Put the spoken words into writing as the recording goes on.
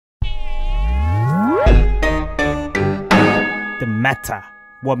matter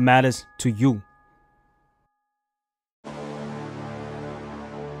what matters to you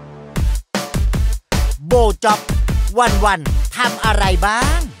โบจ็อบวันๆทำอะไรบ้า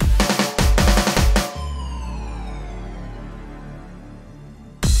ง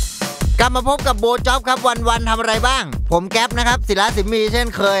กลับมาพบกับโบจ็อบครับวันๆทำอะไรบ้างผมแก๊ปนะครับศิลาสิมมีเช่น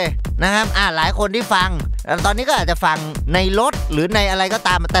เคยนะครับหลายคนที่ฟังตอนนี้ก็อาจจะฟังในรถหรือในอะไรก็ต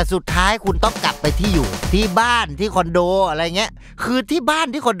ามแต่สุดท้ายคุณต้องกลับไปที่อยู่ที่บ้านที่คอนโดอะไรเงี้ยคือที่บ้าน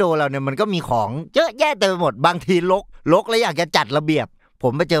ที่คอนโดเราเนี่ยมันก็มีของเยอะแยะเต็มไปหมดบางทีรกแล้วอยากจะจัดระเบียบผ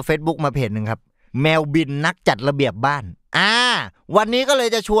มไปเจอ Facebook มาเพจนึงครับแมวบินนักจัดระเบียบบ้านวันนี้ก็เลย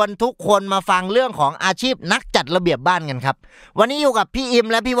จะชวนทุกคนมาฟังเรื่องของอาชีพนักจัดระเบียบบ้านกันครับวันนี้อยู่กับพี่อิม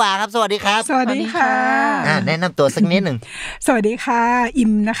และพี่วาครับสวัสดีครับสวัสดีค่ะแนะนำตัวสักนิดหนึ่งสวัสดีค่ะอิ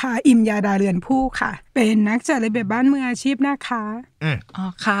มนะคะอิมยาดาเรือนผู้ค่ะเป็นนักจัดระเบียบบ้านมืออาชีพนะคะอ๋อ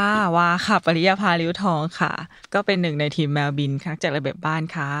ค่ะวาค่ะปริยภาลิ้วทองค่ะก็เป็นหนึ่งในทีมแมวบินนักจัดระเบียบบ้าน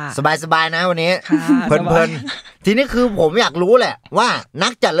ค่ะสบายๆนะวันนี้เพลินๆทีนี้คือผมอยากรู้แหละว่านั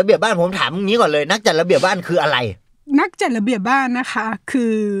กจัดระเบียบบ้านผมถามอย่างนี้ก่อนเลยนักจัดระเบียบบ้านคืออะไรนักจัดระเบียบบ้านนะคะคื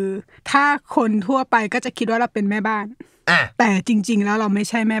อถ้าคนทั่วไปก็จะคิดว่าเราเป็นแม่บ้านแต่จริงๆแล้วเราไม่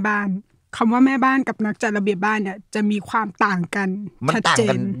ใช่แม่บ้านคำว่าแม่บ้านกับนักจัดระเบียบบ้านเนี่ยจะมีความต่างกันชัดเจ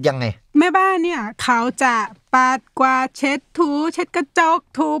นยังไงแม่บ้านเนี่ยเขาจะปัดกวาดเช็ดถูเช็ดกระจก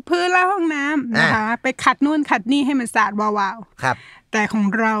ถูพื้นและห้องน้ำนะคะไปขัดนู่นขัดนี่ให้มันสะอาดวาวๆครับแต่ของ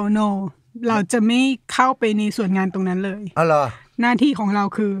เราเราจะไม่เข้าไปในส่วนงานตรงนั้นเลยอ๋อเหรอหน้าที่ของเรา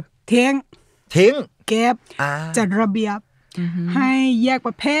คือทิ้งเก็บจัดระเบียบให้แยกป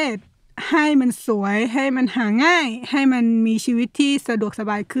ระเภทให้มันสวยให้มันหาง่ายให้มันมีชีวิตที่สะดวกส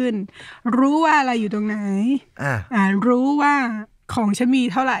บายขึ้นรู้ว่าอะไรอยู่ตรงไหนรู้ว่าของฉันมี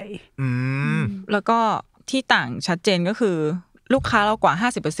เท่าไหร่แล้วก็ที่ต่างชัดเจนก็คือลูกค้าเรากว่า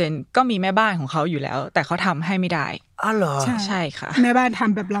 50% ก็มีแม่บ้านของเขาอยู่แล้วแต่เขาทำให้ไม่ได้อ๋อเหรอใช่ค่ะแม่บ้านท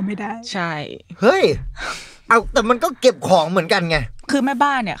ำแบบเราไม่ได้ใช่เฮ้ยเอาแต่มันก็เก็บของเหมือนกันไงคือแม่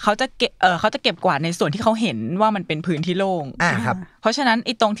บ้านเนี่ยเขาจะเก็บกวาดในส่วนที่เขาเห็นว่ามันเป็นพื้นที่โล่งครับเพราะฉะนั้นไ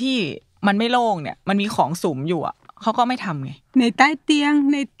อ้ตรงที่มันไม่โล่งเนี่ยมันมีของสุมอยู่อ่ะเขาก็ไม่ทำไงในใต้เตียง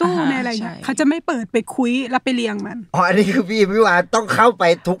ในตู้ในอะไรเงี้ยเขาจะไม่เปิดไปคุยแล้วไปเรียงมันอ๋ออันนี้คือพี่วาต้องเข้าไป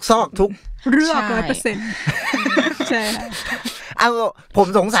ทุกซอกทุกเรื่อง 100% ใช่เอาผม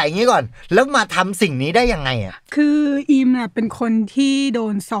สงสัยงี้ก่อนแล้วมาทำสิ่งนี้ได้ยังไงอ่ะคืออิมน่ะเป็นคนที่โด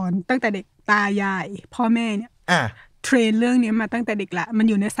นสอนตั้งแต่เด็กตายายพ่อแม่เนี่ยเทรนเรื่องนี้มาตั้งแต่เด็กละมัน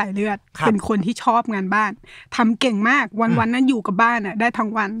อยู่ในสายเลือดเป็นคนที่ชอบงานบ้านทำเก่งมากวันๆนั้นอยู่กับบ้านอ่ะได้ทั้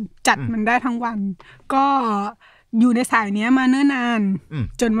งวันจัดมันได้ทั้งวันก็อยู่ในสายนี้มาเนิ่นนาน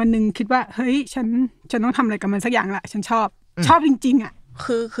จนวันนึงคิดว่าเฮ้ยฉันต้องทำอะไรกับมันสักอย่างละฉันชอบจริงๆอ่ะ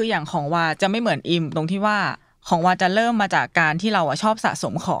คืออย่างของวาจะไม่เหมือนอิมตรงที่ว่าของวาจะเริ่มมาจากการที่เราชอบสะส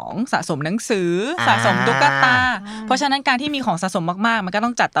มของสะสมหนังสือสะสมตุ๊กตาเพราะฉะนั้นการที่มีของสะสมมากๆมันก็ต้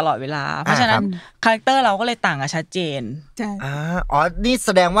องจัดตลอดเวลาเพราะฉะนั้นคาแรคเตอร์เราก็เลยต่างกันชัดเจนใช่อ๋อนี่แ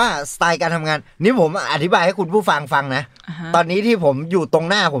สดงว่าสไตล์การทำงานนี่ผมอธิบายให้คุณผู้ฟังฟังนะตอนนี้ที่ผมอยู่ตรง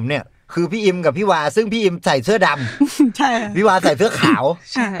หน้าผมเนี่ยคือพี่อิมกับพี่วาซึ่งพี่อิมใส่เสื้อดำใช่พี่วาใส่เสื้อขาว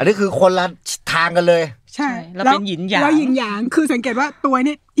อันนี้คือคนละทางกันเลยใช่เราเป็นหยินหยางเราหยินหยางคือสังเกตว่าตัว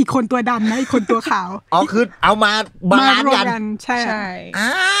นี้อีกคนตัวดำนะอีกคนตัวขาวอ๋อคือเอามาบาลานซ์กันใช่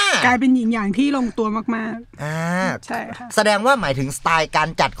กลายเป็นหยินหยางที่ลงตัวมากๆใช่ค่ะแสดงว่าหมายถึงสไตล์การ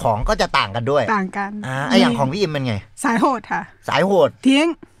จัดของก็จะต่างกันด้วยต่างกันอย่างของพี่อิมเป็นไงสายโหดค่ะสายโหดทิ้ง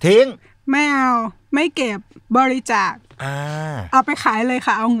ไม่เอาไม่เก็บบริจาคเอาไปขายเลย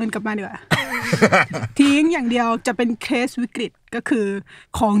ค่ะเอาเงินกลับมาดีกว่า ทิ้งอย่างเดียวจะเป็นเคสวิกฤตก็คือ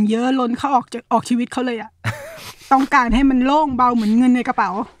ของเยอะล้นเขาออกชีวิตเขาเลยอ่ะ ต้องการให้มันโล่งเบาเหมือนเงินในกระเป๋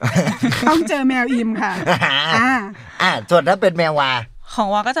า ต้องเจอแมวอิมค่ะส่วนถ้าเป็นแมววาของ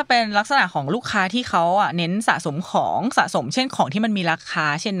วาก็จะเป็นลักษณะของลูกค้าที่เขาเน้นสะสมของสะสมเช่นของที่มันมีราคา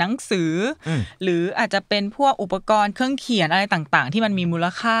เช่นหนังสือหรืออาจจะเป็นพวกอุปกรณ์เครื่องเขียนอะไรต่างๆที่มันมีมูล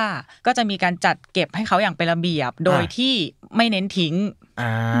ค่าก็จะมีการจัดเก็บให้เขาอย่างเป็นระเบียบโดยที่ไม่เน้นทิ้ง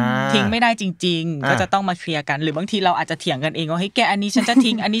ไม่ได้จริงๆก็จะต้องมาเคลียร์กันหรือบางทีเราอาจจะเถียงกันเองว่าเฮ้ยแกอันนี้ฉันจะ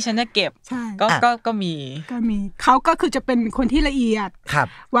ทิ้งอันนี้ฉันจะเก็บก็มีเขาก็คือจะเป็นคนที่ละเอียด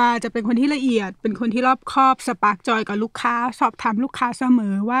ว่าจะเป็นคนที่ละเอียดเป็นคนที่รอบคอบสปาร์คจอยกับลูกค้าสอบถามลูกค้าเสม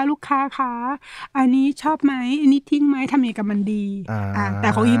อว่าลูกค้าคะอันนี้ชอบไหมอันนี้ทิ้งไหมทำยังไงกับมันดีแต่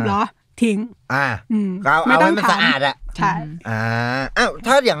ของอิมเหรอทิ้งไม่ต้องให้มันสะอาดอ่ะใช่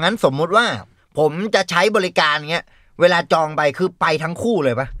ถ้าอย่างนั้นสมมุติว่าผมจะใช้บริการเงี้ยเวลาจองไปคือไปทั้งคู่เล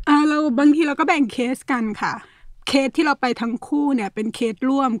ยปะเราบางทีเราก็แบ่งเคสกันค่ะเคสที่เราไปทั้งคู่เนี่ยเป็นเคส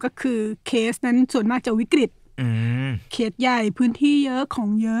ร่วมก็คือเคสนั้นส่วนมากจะวิกฤตเคสใหญ่พื้นที่เยอะของ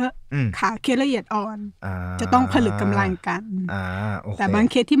เยอะค่ะเคสละเอียดอ่อนจะต้องผลึกกำลังกันแต่บาง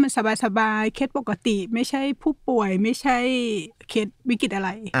เคสที่มันสบายๆเคสปกติไม่ใช่ผู้ป่วยไม่ใช่ เคสวิกฤตอะไร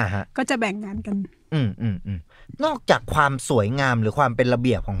ก็จะแบ่งงานกันนอกจากความสวยงามหรือความเป็นระเ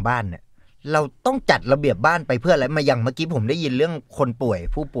บียบของบ้านเนี่ยเราต้องจัดระเบียบบ้านไปเพื่ออะไรมาอย่างเมื่อกี้ผมได้ยินเรื่องคนป่วย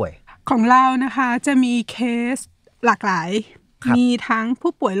ผู้ป่วยของเรานะคะจะมีเคสหลากหลายมีทั้ง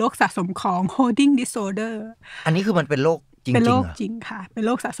ผู้ป่วยโรคสะสมของ holding disorder อันนี้คือมันเป็นโรคจริงๆเป็นโรคจริงค่ะเป็นโ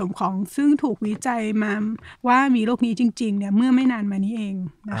รคสะสมของซึ่งถูกวิจัยมาว่ามีโรคนี้จริงๆเนี่ยเมื่อไม่นานมานี้เอง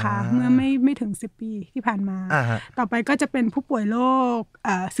นะคะเมื่อไม่ถึง10 ปีที่ผ่านมาต่อไปก็จะเป็นผู้ป่วยโรค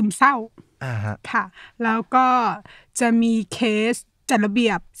ซึมเศร้าค่ะแล้วก็จะมีเคสจัดระเบี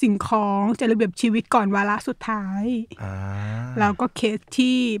ยบสิ่งของจัดระเบียบชีวิตก่อนวาระสุดท้ายแล้วก็เคส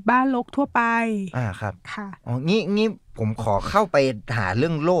ที่บ้านรกทั่วไปครับค่ะอ๋องี้ผมขอเข้าไปหาเรื่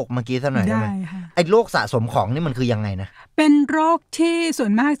องโรคเมื่อกี้สักหน่อยได้ไหมไอ้โรคสะสมของนี่มันคือยังไงนะเป็นโรคที่ส่ว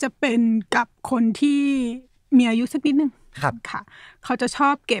นมากจะเป็นกับคนที่มีอายุสักนิดนึงครับค่ะเขาจะชอ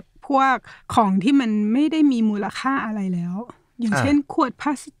บเก็บพวกของที่มันไม่ได้มีมูลค่าอะไรแล้วอย่างเช่นขวดพล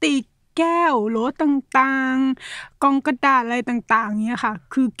าสติกแก้วโหลต่างๆกองกระดาษอะไรต่างๆเนี่ยค่ะ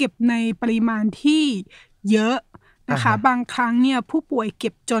คือเก็บในปริมาณที่เยอะนะคะบางครั้งเนี่ยผู้ป่วยเก็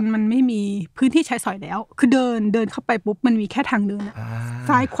บจนมันไม่มีพื้นที่ใช้สอยแล้วคือเดินเข้าไปปุ๊บมันมีแค่ทางเดิน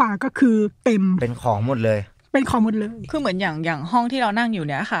ซ้ายขวาก็คือเต็มเป็นของหมดเลยเป็นของหมดเลยคือเหมือนอย่างห้องที่เรานั่งอยู่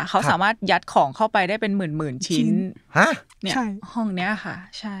เนี่ยค่ะเขาสามารถยัดของเข้าไปได้เป็นหมื่นชิ้นฮะเนี่ยห้องเนี้ยค่ะ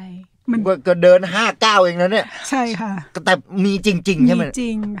ใช่มันก็เดิน59เองนะเนี่ยใช่ค่ะแต่มีจริงๆใช่ไหมมีจ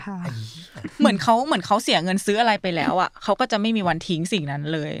ริงค่ะเหมือนเขาเสียเงินซื้ออะไรไปแล้วอ่ะเขาก็จะไม่มีวันทิ้งสิ่งนั้น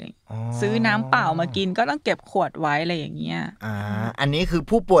เลยซื้อน้ำเปล่ามากินก็ต้องเก็บขวดไว้อะไรอย่างเงี้ยอันนี้คือ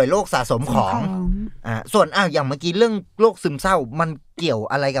ผู้ป่วยโรคสะสมของส่วนอย่างเมื่อกี้เรื่องโรคซึมเศร้ามันเกี่ยว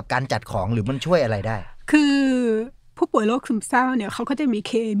อะไรกับการจัดของหรือมันช่วยอะไรได้คือผู้ป่วยโรคซึมเศร้าเนี่ยเขาก็จะมีเ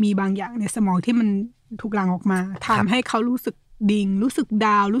คมีบางอย่างในสมองที่มันถูกหลั่งออกมาทำให้เขารู้สึกดิ่งรู้สึกด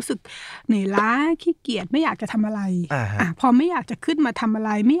าวรู้สึกเหนื่อยล้าขี้เกียจไม่อยากจะทำอะไรพอไม่อยากจะขึ้นมาทำอะไร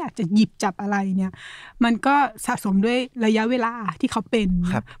ไม่อยากจะหยิบจับอะไรเนี่ยมันก็สะสมด้วยระยะเวลาที่เขาเป็น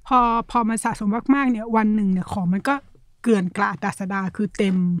พอมันสะสมมากๆเนี่ยวันหนึ่งเนี่ยของมันก็เกลื่อนกลาดดาษดาคือเต็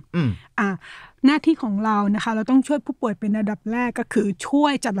มหน้าที่ของเรานะคะเราต้องช่วยผู้ป่วยเป็นอันดับแรกก็คือช่ว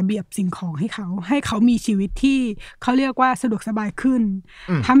ยจัดระเบียบสิ่งของให้เขามีชีวิตที่เขาเรียกว่าสะดวกสบายขึ้น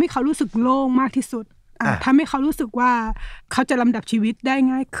ทำให้เขารู้สึกโล่งมากที่สุดทำให้เขารู้สึกว่าเขาจะลำดับชีวิตได้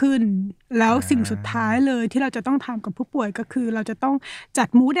ง่ายขึ้นแล้วสิ่งสุดท้ายเลยที่เราจะต้องทำกับผู้ป่วยก็คือเราจะต้องจัด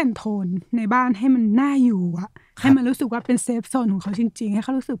มูดแอนโทนในบ้านให้มันน่าอยู่ให้มันรู้สึกว่าเป็นเซฟโซนของเขาจริงๆให้เข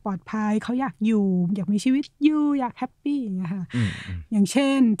ารู้สึกปลอดภัยเขาอยากอยู่อยากมีชีวิตอยู่อยากแฮปปี้อย่างเงี้ยค่ะอย่างเช่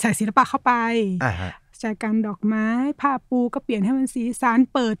นใส่ศิลปะเข้าไปใส่กันดอกไม้ผ้าปูก็เปลี่ยนให้มันสีสัน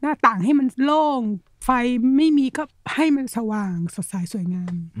เปิดหน้าต่างให้มันโล่งไฟไม่มีก็ให้มันสว่างสดใสสวยงา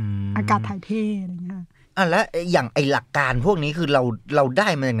มอากาศถ่ายเทอะไรเงี้ยแล้วอย่างไอหลักการพวกนี้คือเราได้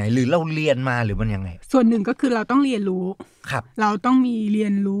มาจากไหนหรือเราเรียนมาหรือมันยังไงส่วนหนึ่งก็คือเราต้องเรียนรู้ครับเราต้องมีเรีย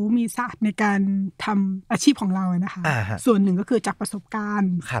นรู้มีศาสตร์ในการทำอาชีพของเรานะคะส่วนหนึ่งก็คือจากประสบการ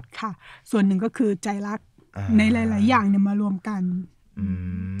ณ์ค่ะส่วนหนึ่งก็คือใจรักในหลายๆอย่างเนี่ยมารวมกัน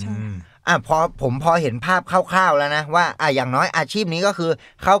ใช่พอเห็นภาพคร่าวๆแล้วนะว่าอย่างน้อยอาชีพนี้ก็คือ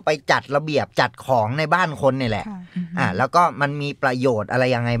เข้าไปจัดระเบียบจัดของในบ้านคนนี่แหละแล้วก็มันมีประโยชน์อะไร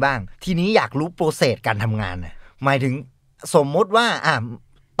ยังไงบ้างทีนี้อยากรู้โปรเซสการทำงานนะหมายถึงสมมุติว่า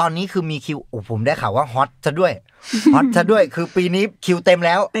ตอนนี้คือมีคิวผมได้ข่าวว่าฮอตซะด้วยคือปีนี้คิวเต็มแ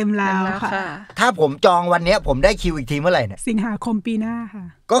ล้วค่ะถ้าผมจองวันนี้ผมได้คิวอีกทีเมื่อไหร่เนี่ยสิงหาคมปีหน้าค่ะ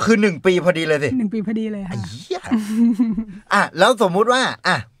ก็คือ1 ปีพอดีเลยสิ1 ปีพอดีเลยค่ะแล้วสมมุติว่า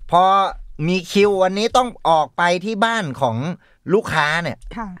พอมีคิววันนี้ต้องออกไปที่บ้านของลูกค้าเนี่ย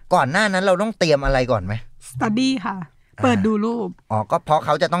ก่อนหน้านั้นเราต้องเตรียมอะไรก่อนไหม study ค่ะเปิดดูรูปก็เพราะเข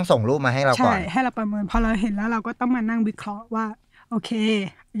าจะต้องส่งรูปมาให้เราก่อนใช่ให้เราประเมินพอเราเห็นแล้วเราก็ต้องมานั่งวิเคราะห์ว่าโอเค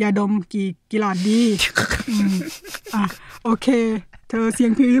ยาดมกี่หลอดดี โอเคเธอเสีย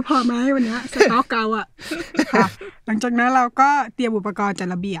งพื้นพอไหมวันนี้สต็อกเก่าค่ะหลังจากนั้นเราก็เตรียมอุปกรณ์จัด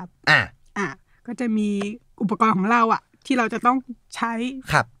ระเบียบก็จะมีอุปกรณ์ของเราที่เราจะต้องใช้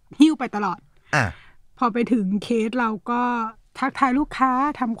หิ้วไปตลอดพอไปถึงเคสเราก็ทักทายลูกค้า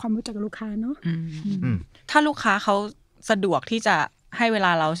ทำความรู้จักกับลูกค้าเนาะถ้าลูกค้าเขาสะดวกที่จะให้เวล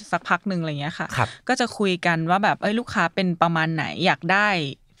าเราสักพักนึงอะไรเงี้ยค่ะก็จะคุยกันว่าแบบลูกค้าเป็นประมาณไหนอยากได้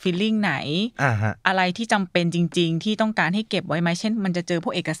ฟีลลิ่งไหนอะไรที่จำเป็นจริงๆที่ต้องการให้เก็บไว้ไหมเช่นมันจะเจอพ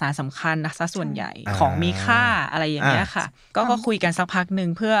วกเอกสารสำคัญนะซะส่วนใหญ่ของมีค่าอะไรอย่างเงี้ยค่ะก็คุยกันสักพักนึง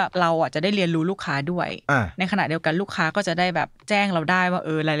เพื่อเราจะได้เรียนรู้ลูกค้าด้วยในขณะเดียวกันลูกค้าก็จะได้แบบแจ้งเราได้ว่า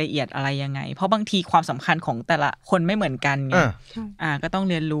รายละเอียดอะไรยังไงเพราะบางทีความสำคัญของแต่ละคนไม่เหมือนกันไงก็ต้อง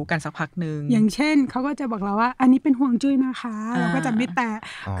เรียนรู้กันสักพักนึงอย่างเช่นเขาก็จะบอกเราว่าอันนี้เป็นห่วงจุ้ยนะคะเราก็จะไม่แตะ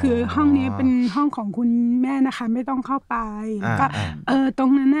คือห้องนี้เป็นห้องของคุณแม่นะคะไม่ต้องเข้าไปแล้วก็ตร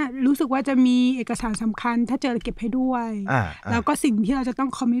งนั้น น่ะรู้สึกว่าจะมีเอกสารสำคัญถ้าเจอเก็บให้ด้วยแล้วก็สิ่งที่เราจะต้อง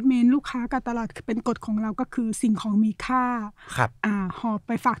คอมมิตเมนต์ลูกค้ากันตลอดเป็นกฎของเราก็คือสิ่งของมีค่าครับหอบไ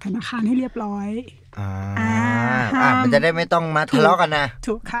ปฝากธนาคารให้เรียบร้อยมันจะได้ไม่ต้องมาทะเลาะกันนะ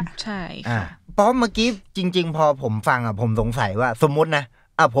ถูกค่ะใช่เพราะเมื่อกี้จริงๆพอผมฟังผมสงสัยว่าสมมุตินะ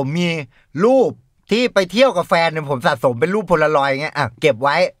ผมมีรูปที่ไปเที่ยวกับแฟนเนี่ยผมสะสมเป็นรูปโพลารอยด์เงี้ยเก็บไ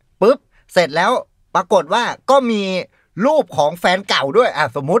ว้ปุ๊บเสร็จแล้วปรากฏว่าก็มีรูปของแฟนเก่าด้วย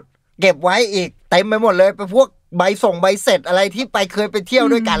สมมุติเก็บไว้อีกเต็มไปหมดเลยไปพวกใบเสร็จอะไรที่ไปเคยไปเที่ยว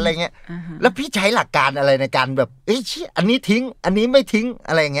ด้วยกันอะไรเงี้ยแล้วพี่ใช้หลักการอะไรในการแบบอันนี้ทิ้งอันนี้ไม่ทิ้ง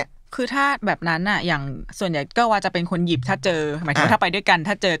อะไรเงี้ยคือถ้าแบบนั้นน่ะอย่างส่วนใหญ่ก็ว่าจะเป็นคนหยิบถ้าเจอหมายถึงถ้าไปด้วยกัน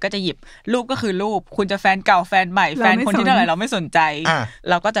ถ้าเจอก็จะหยิบรูปก็คือรูปคุณจะแฟนเก่าแฟนใหม่แฟนคนที่เท่าไหร่เราไม่สนใจ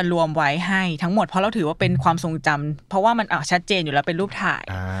เราก็จะรวมไว้ให้ทั้งหมดเพราะเราถือว่าเป็นความทรงจำเพราะว่ามันชัดเจนอยู่แล้วเป็นรูปถ่าย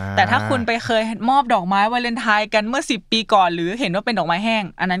แต่ถ้าคุณไปเคยมอบดอกไม้วาเลนไทน์กันเมื่อ10 ปีก่อนหรือเห็นว่าเป็นดอกไม้แห้ง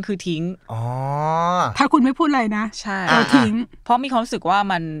อันนั้นคือทิ้งถ้าคุณไม่พูดอะไรนะใช่ทิ้งเพราะมีความรู้สึกว่า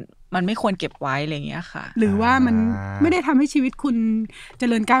มันไม่ควรเก็บไว้อะไรอย่างเงี้ยค่ะหรือว่ามันไม่ได้ทำให้ชีวิตคุณเจ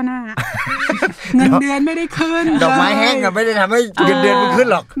ริญก้าวหน้า เงินเดือนไม่ได้ขึ้นดอกไม้แห้งก็ไม่ได้ทำให้เงินเดือนมันขึ้น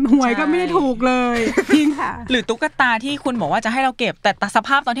หรอกหวยก็ไม่ได้ถูกเลยทิ้งค่ะหรือตุ๊กตาที่คุณบอกว่าจะให้เราเก็บแต่สภ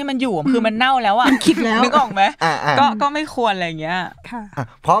าพตอนที่มันอยู่คือมันเน่าแล้วมันคิดแล้วนึกออกไหมก็ไม่ควรอะไรอย่างเงี้ยค่ะ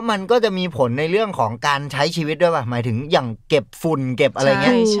เพราะมันก็จะมีผลในเรื่องของการใช้ชีวิตด้วยป่ะหมายถึงอย่างเก็บฝุ่นเก็บอะไรเ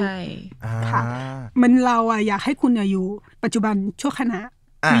งี้ยใช่ค่ะมันเราอยากให้คุณอยู่ปัจจุบันชั่วขณะ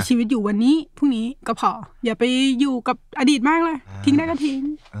มีชีวิตอยู่วันนี้พรุ่งนี้ก็พออย่าไปอยู่กับอดีตมากเลยทิ้งได้ก็ทิ้ง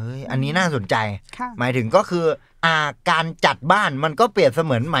อันนี้น่าสนใจหมายถึงก็คือการจัดบ้านมันก็เปรียบเส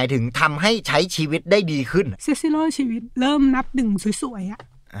มือนหมายถึงทำให้ใช้ชีวิตได้ดีขึ้นเซซิโลชีวิตเริ่มนับหนึ่งสวยๆ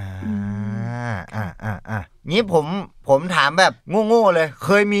งี้ผมถามแบบโง่ๆเลยเค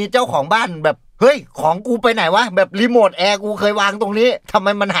ยมีเจ้าของบ้านแบบเฮ้ยของกูไปไหนวะแบบรีโมทแอร์กูเคยวางตรงนี้ทำไม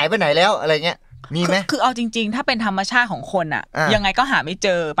มันหายไปไหนแล้วอะไรเงี้ยมีไหมคือเอาจริงๆถ้าเป็นธรรมชาติของคนยังไงก็หาไม่เจ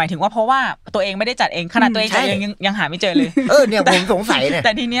อหมายถึงว่าเพราะว่าตัวเองไม่ได้จัดเองขนาดตัวเองจัดยังหาไม่เจอเลยเนี่ยผมสงสัยเนี่ยแ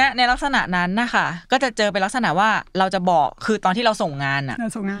ต่ทีเนี้ยในลักษณะนั้นนะคะก็จะเจอเป็นลักษณะว่าเราจะบอกคือตอนที่เราส่งงาน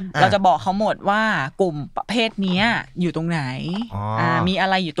เราจะบอกเขาหมดว่ากลุ่มประเภทนี้อยู่ตรงไหนมีอะ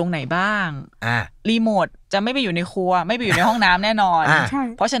ไรอยู่ตรงไหนบ้างรีโมทจะไม่ไปอยู่ในครัวไม่ไปอยู่ในห้องน้ำแน่นอน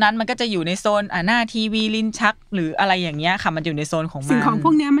เพราะฉะนั้นมันก็จะอยู่ในโซนหน้าทีวีลิ้นชักหรืออะไรอย่างเงี้ยค่ะมันอยู่ในโซนของมันสิ่งของพ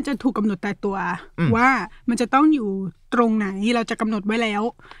วกนี้มันจะถูกกำหนดแต่ตัวว่ามันจะต้องอยู่ตรงไหนเราจะกำหนดไว้แล้ว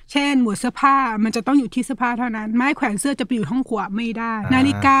เช่นหมวดเสื้อผ้ามันจะต้องอยู่ที่เสื้อผ้าเท่านั้นไม้แขวนเสื้อจะไปอยู่ห้องครัวไม่ได้นา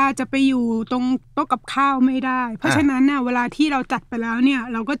ฬิกาจะไปอยู่ตรงโต๊ะกับข้าวไม่ได้เพราะฉะนั้นเวลาที่เราจัดไปแล้วเนี่ย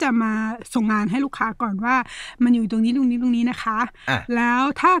เราก็จะมาส่งงานให้ลูกค้าก่อนว่ามันอยู่ตรงนี้นะคะแล้ว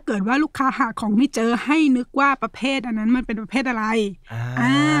ถ้าเกิดว่าลูกค้าหาของไม่เจอให้นึกว่าประเภทอันนั้นมันเป็นประเภทอะไร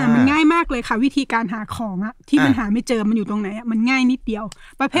มันง่ายมากเลยค่ะวิธีการหาของที่มันหาไม่เจอมันอยู่ตรงไหนมันง่ายนิดเดียว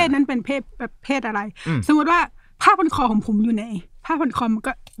ประเภทนั้นเป็นประเภทอะไรสมมติว่าผ้าพันคอของผมอยู่ไหนผ้าพันคอมัน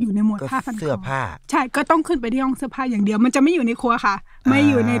ก็อยู่ในหมวดผ้าพันคอเสื้อผ้าใช่ก็ต้องขึ้นไปที่ห้องเสื้อผ้าอย่างเดียวมันจะไม่อยู่ในครัวค่ะไม่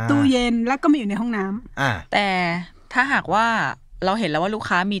อยู่ในตู้เย็นแล้วก็ไม่อยู่ในห้องน้ำแต่ถ้าหากว่าเราเห็นแล้วว่าลูก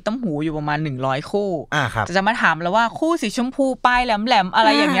ค้ามีต้มหูอยู่ประมาณ100คู่จะมาถามแล้วว่าคู่สีชมพูปลายแหลมๆอะไร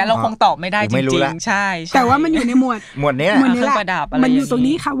อย่างเงี้ยเราคงตอบไม่ได้จริงๆใช่แต่ว่ามันอยู่ในหมวดนี้เครื่องประดับอะไรมันอยู่ตรง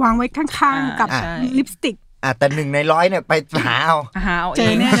นี้ค่ะวางไว้ข้างๆกับลิปสติกแต่1 ใน 100เนี่ยไปหาเอาเจ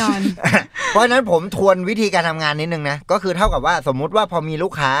อแน่นอนเพราะฉะนั้นผมทวนวิธีการทำงานนิดนึงนะก็คือเท่ากับว่าสมมุติว่าพอมีลู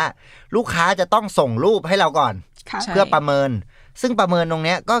กค้าจะต้องส่งรูปให้เราก่อนเพื่อประเมินซึ่งประเมินตรงเ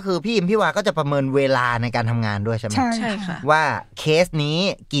นี้ยก็คือพี่อิมพี่วาก็จะประเมินเวลาในการทำงานด้วยใช่ไหมใช่ค่ะว่าเคสนี้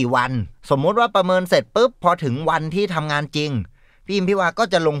กี่วันสมมุติว่าประเมินเสร็จปุ๊บพอถึงวันที่ทำงานจริงพี่อิมพี่วาก็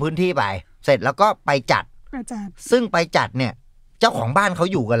จะลงพื้นที่ไปเสร็จแล้วก็ไปจัดซึ่งไปจัดเนี่ยเจ้าของบ้านเขา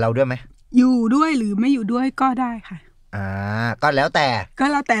อยู่กับเราด้วยไหมอยู่ด้วยหรือไม่อยู่ด้วยก็ได้ค่ะก็แล้วแต่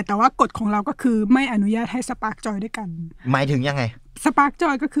แต่ว่ากฎของเราก็คือไม่อนุญาตให้สปาร์กจอยด้วยกันหมายถึงยังไงสปาร์กจ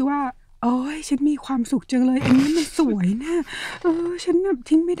อยก็คือว่าโอ้ยฉันมีความสุขจังเลยอันนี้มันสวยนะฉันแบบ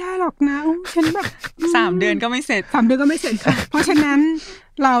ทิ้งไม่ได้หรอกนะฉันแบบ3 เดือนก็ไม่เสร็จ3 เดือนก็ไม่เสร็จค่ะ เพราะฉะนั้น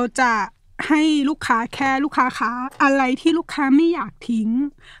เราจะให้ลูกค้าแค่ลูกค้าขาอะไรที่ลูกค้าไม่อยากทิ้ง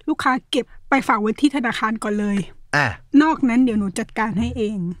ลูกค้าเก็บไปฝากไว้ที่ธนาคารก่อนเลยนอกนั้นเดี๋ยวหนูจัดการให้เอ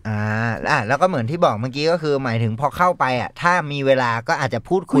งแล้วก็เหมือนที่บอกเมื่อกี้ก็คือหมายถึงพอเข้าไปถ้ามีเวลาก็อาจจะ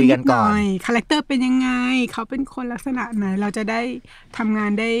พูดคุยกันก่อนคาแรคเตอร์เป็นยังไงเขาเป็นคนลักษณะไหนเราจะได้ทำงา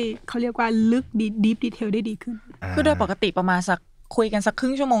นได้เขาเรียกว่าลึกดีดีเทลได้ดีขึ้นคือโดยปกติประมาณสักคุยกันสักครึ่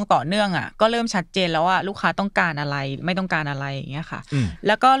งชั่วโมงต่อเนื่องก็เริ่มชัดเจนแล้วว่าลูกค้าต้องการอะไรไม่ต้องการอะไรอย่างเงี้ยค่ะแ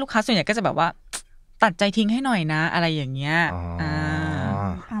ล้วก็ลูกค้าส่วนใหญ่ก็จะแบบว่าตัดใจทิ้งให้หน่อยนะอะไรอย่างเงี้ย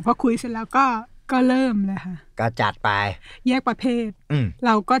พอคุยเสร็จแล้วก็เริ่มเลยค่ะก็จัดไปแยกประเภทเ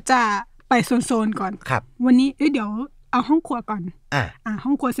ราก็จะไปโซนๆก่อนครับวันนี้เดี๋ยว เอาห้องครัวก่อนห้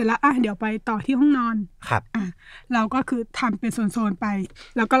องครัวเสร็จแล้วเดี๋ยวไปต่อที่ห้องนอนครับเราก็คือทำเป็นโซนๆไป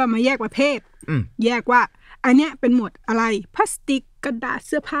แล้วก็เรามาแยกประเภทแยกว่าอันเนี้ยเป็นหมวดอะไรพลาสติกกระดาษเ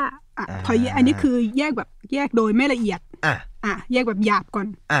สื้อผ้าพออันนี้คือแยกแบบแยกโดยไม่ละเอียดแยกแบบหยาบก่อน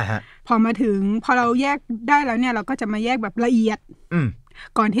พอมาถึงพอเราแยกได้แล้วเนี่ยเราก็จะมาแยกแบบละเอียด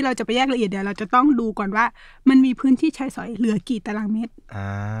ก่อนที่เราจะไปแยกละเอียดเดี๋ยวเราจะต้องดูก่อนว่ามันมีพื้นที่ใช้สอยเหลือกี่ตารางเมตร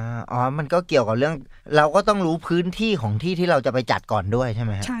มันก็เกี่ยวกับเรื่องเราก็ต้องรู้พื้นที่ของที่เราจะไปจัดก่อนด้วยใช่ไห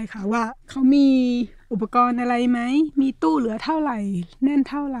มครับใช่ค่ะว่าเขามีอุปกรณ์อะไรไหมมีตู้เหลือเท่าไหร่แน่น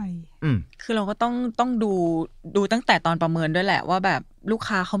เท่าไหร่คือเราก็ต้องดูตั้งแต่ตอนประเมินด้วยแหละว่าแบบลูก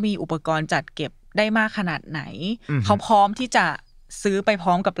ค้าเขามีอุปกรณ์จัดเก็บได้มากขนาดไหนเขาพร้อมที่จะซื้อไปพ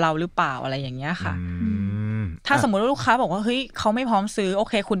ร้อมกับเราหรือเปล่าอะไรอย่างเงี้ยค่ะถ้าสมมติว่าลูกค้าบอกว่าเฮ้ยเขาไม่พร้อมซื้อโอ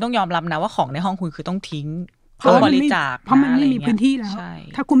เคคุณต้องยอมรับนะว่าของในห้องคุณคือต้องทิ้งต้องบริจาคเพราะมันไม่มีพื้นที่แล้ว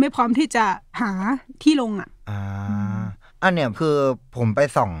ถ้าคุณไม่พร้อมที่จะหาที่ลงอันเนี้ยคือผมไป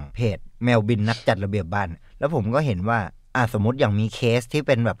ส่องเพจแมวบินนักจัดระเบียบบ้านแล้วผมก็เห็นว่าสมมติอย่างมีเคสที่เ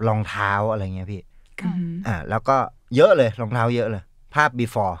ป็นแบบรองเท้าอะไรเงี้ยพี่แล้วก็เยอะเลยรองเท้าเยอะเลยภาพ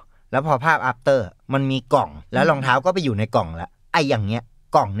before แล้วพอภาพ after มันมีกล่องแล้วรองเท้าก็ไปอยู่ในกล่องแล้วอย่างเงี้ย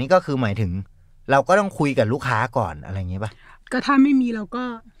กล่องนี้ก็คือหมายถึงเราก็ต้องคุยกับลูกค้าก่อนอะไรเงี้ยป่ะก็ถ้าไม่มีเราก็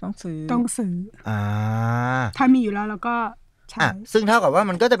ต้องซื้อถ้ามีอยู่แล้วเราก็ใช่ซึ่งเท่ากับว่า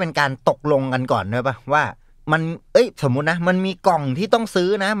มันก็จะเป็นการตกลงกันก่อนด้วยป่ะว่ามันสมมุตินะมันมีกล่องที่ต้องซื้อ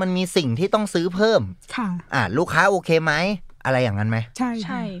นะมันมีสิ่งที่ต้องซื้อเพิ่มค่ะลูกค้าโอเคไหมอะไรอย่างนั้นไหมใช่ใ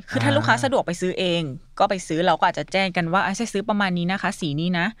ช่คือถ้าลูกค้าสะดวกไปซื้อเองก็ไปซื้อเราก็อาจจะแจ้งกันว่าใช่ซื้อประมาณนี้นะคะสีนี้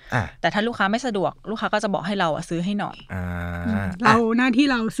นะแต่ถ้าลูกค้าไม่สะดวกลูกค้าก็จะบอกให้เราซื้อให้หน่อยเราหน้าที่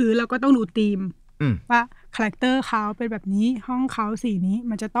เราซื้อเราก็ต้องดูธีมว่าคาแรคเตอร์เขาเป็นแบบนี้ห้องเขาสีนี้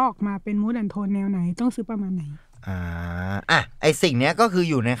มันจะต้องออกมาเป็นมูดแอนด์โทนแนวไหนต้องซื้อประมาณไหนไอสิ่งนี้ก็คือ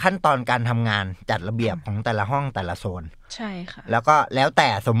อยู่ในขั้นตอนการทำงานจัดระเบียบของแต่ละห้องแต่ละโซนใช่ค่ะแล้วก็แล้วแต่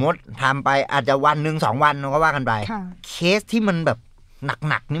สมมติทำไปอาจจะวันนึง2 วันก็ว่ากันไปเคสที่มันแบบ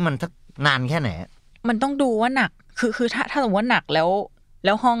หนักๆนี่มันสักนานแค่ไหนมันต้องดูว่าหนักคือถ้าสมมติว่าหนักแ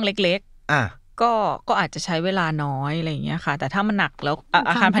ล้วห้องเล็กๆก็อาจจะใช้เวลาน้อยอะไรอย่างเงี้ยค่ะแต่ถ้ามันหนักแล้ว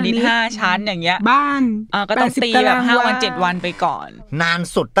อาคารพาณิชย์5 ชั้นอย่างเงี้ยบ้านก็ต้องตีแบบ5 วัน 7 วันไปก่อนนาน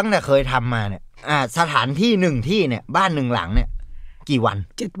สุดตั้งแต่เคยทำมาเนี่ยสถานที่1ที่เนี่ยบ้าน1หลังเนี่ยกี่วัน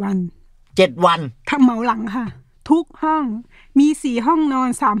7 วัน7 วันถ้าเหมาหลังค่ะทุกห้องมี4 ห้องนอน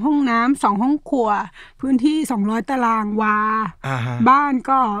3 ห้องน้ำ2 ห้องครัวพื้นที่200 ตารางวาบ้าน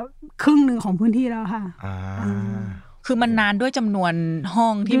ก็ครึ่งนึงของพื้นที่แล้วค่ะคือมันนานด้วยจำนวนห้อ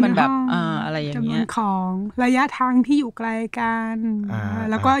งที่มันแบบอะไรอย่างเงี้ยจำนวนของระยะทางที่อยู่ไกลกัน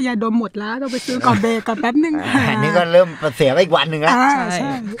แล้วก็ยาดมหมดแล้วต้องไปซื้อก่อนเบรกก่อนแป๊บนึงนี่ก็เริ่มเสียไปอีกวันนึงแล้วใ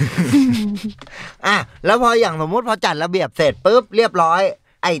ช่แล้วพออย่างสมมติพอจัดระเบียบเสร็จปุ๊บเรียบร้อย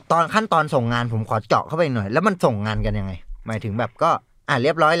ตอนขั้นตอนส่งงานผมขอเจาะเข้าไปหน่อยแล้วมันส่งงานกันยังไงหมายถึงแบบก็เรี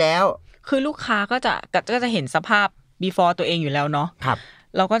ยบร้อยแล้วคือลูกค้าก็จะเห็นสภาพ before ตัวเองอยู่แล้วเนาะครับ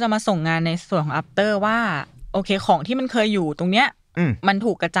เราก็จะมาส่งงานในส่วนของ after ว่าโอเคของที่มันเคยอยู่ตรงเนี้ยมัน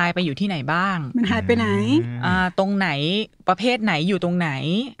ถูกกระจายไปอยู่ที่ไหนบ้างมันหายไปไหนตรงไหนประเภทไหนอยู่ตรงไหน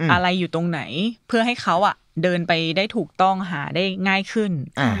อะไรอยู่ตรงไหนเพื่อให้เขาเดินไปได้ถูกต้องหาได้ง่ายขึ้น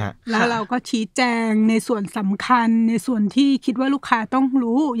แล้วเราก็ชี้แจงในส่วนสำคัญในส่วนที่คิดว่าลูกค้าต้อง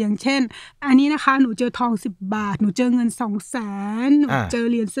รู้อย่างเช่นอันนี้นะคะหนูเจอทอง10 บาทหนูเจอเงิน200,000หนูเจอ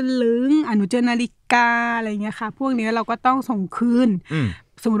เหรียญสลึงหนูเจอนาฬิกาอะไรเงี้ยค่ะพวกนี้เราก็ต้องส่งคืน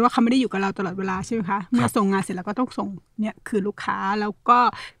สมมติว่าเขาไม่ได้อยู่กับเราตลอดเวลาใช่ไหมคะเมื่อส่งงานเสร็จแล้วก็ต้องส่งเนี่ยคือลูกค้าแล้วก็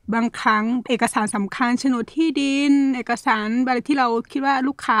บางครั้งเอกสารสำคัญโฉนดที่ดินเอกสารอะไรที่เราคิดว่า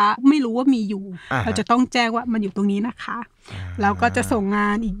ลูกค้าไม่รู้ว่ามีอยู่เราจะต้องแจ้งว่ามันอยู่ตรงนี้นะคะแล้วก็จะส่งงา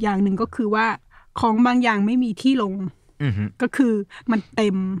นอีกอย่างหนึ่งก็คือว่าของบางอย่างไม่มีที่ลงก็คือมันเต็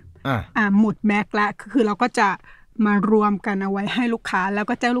มหมดแม็กแล้วคือเราก็จะมารวมกันเอาไว้ให้ลูกค้าแล้ว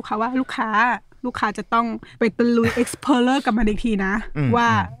ก็แจ้งลูกค้าว่าลูกค้าจะต้องไปตะลุย explorer กับมันอีกทีนะว่า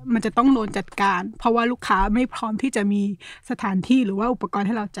มันจะต้องโดนจัดการเพราะว่าลูกค้าไม่พร้อมที่จะมีสถานที่หรือว่าอุปกรณ์ใ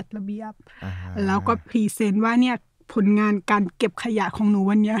ห้เราจัดระเบียบแล้วก็พรีเซนต์ว่าเนี่ยผลงานการเก็บขยะของหนู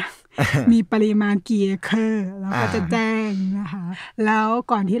วันนี้ มีปริมาณกี่เคอแล้วก็จะแจ้งนะคะแล้ว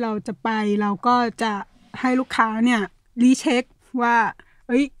ก่อนที่เราจะไปเราก็จะให้ลูกค้าเนี่ยรีเช็คว่า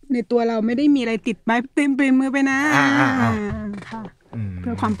ในตัวเราไม่ได้มีอะไรติดไม้เต็มมือไปนะค่ะเ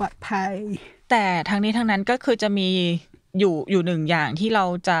พื่อความปลอดภัยแต่ทั้งนี้ทั้งนั้นก็คือจะมีอยู่1อย่างที่เรา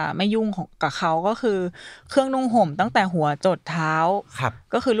จะไม่ยุ่งกับเขาก็คือเครื่องนุ่งห่มตั้งแต่หัวจรดเท้า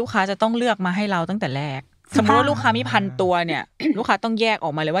ก็คือลูกค้าจะต้องเลือกมาให้เราตั้งแต่แรกสมมติว่าลูกค้ามี1,000 ตัวเนี่ย ลูกค้าต้องแยกอ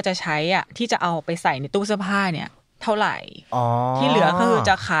อกมาเลยว่าจะใช้ที่จะเอาไปใส่ในตู้เสื้อผ้าเนี่ย เท่าไหร่ที่เหลือก็คือ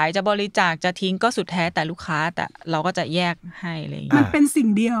จะขายจะบริจาคจะทิ้งก็สุดแท้แต่ลูกค้าแต่เราก็จะแยกให้อะไรอย่างเงี้ยมันเป็นสิ่ง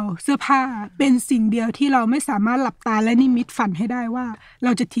เดียวเสื้อผ้าเป็นสิ่งเดียวที่เราไม่สามารถหลับตาและนิมิตฝันให้ได้ว่าเร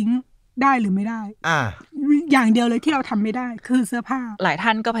าจะทิ้งได้หรือไม่ได้อย่างเดียวเลยที่เราทำไม่ได้คือเสื้อผ้าหลายท่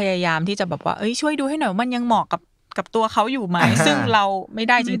านก็พยายามที่จะแบบว่าช่วยดูให้หน่อยมันยังเหมาะกับตัวเขาอยู่ไหมซึ่งเราไม่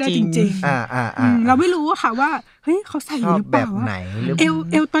ได้จริงๆเราไม่รู้อะค่ะว่าเฮ้ยเขาใส่หรือเปล่า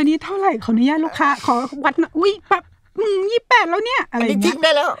เอวตอนนี้เท่าไหร่ขออนุญาตลูกค้าขอวัดนะอุ้ยแบบ28แล้วเนี่ยอะไรอย่างเงี้ยไ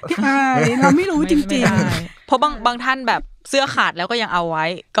ด้แล้วเราไม่รู้จริงๆเพราะบางท่านแบบเสื้อขาดแล้วก็ยังเอาไว้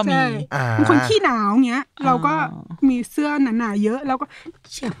ก็มีคนขี้หนาวเงี้ยเราก็มีเสื้อหนาๆเยอะแล้วก็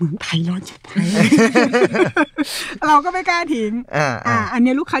เชี่ยเมืองไทยร้อนชิบหายเราก็ไม่กล้าทิ้งอัน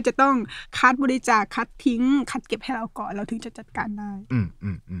นี้ลูกค้าจะต้องคัดบริจาคคัดทิ้งคัดเก็บให้เราก่อนเราถึงจะจัดการได้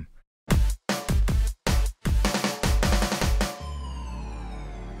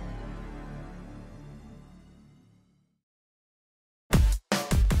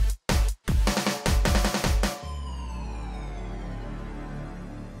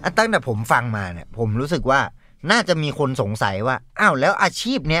ตั้งแต่ผมฟังมาเนี่ยผมรู้สึกว่าน่าจะมีคนสงสัยว่าอ้าวแล้วอา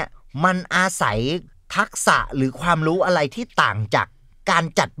ชีพเนี้ยมันอาศัยทักษะหรือความรู้อะไรที่ต่างจากการ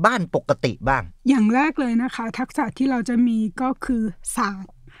จัดบ้านปกติบ้างอย่างแรกเลยนะคะทักษะที่เราจะมีก็คือศาสต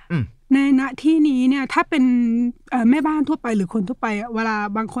ร์ในณที่นี้เนี่ยถ้าเป็นแม่บ้านทั่วไปหรือคนทั่วไปเวลา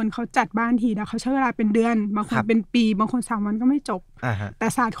บางคนเขาจัดบ้านทีนะเขาใช้เวลาเป็นเดือนบางคนเป็นปีบางคน3 วันก็ไม่จบแต่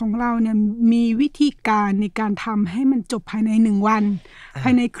ศาสตร์ของเราเนี่ยมีวิธีการในการทำให้มันจบภายใน1 วันภา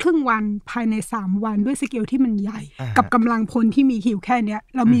ยในครึ่งวันภายใน3 วันด้วยสเกลที่มันใหญ่กับกำลังพลที่มีหิวแค่เนี้ย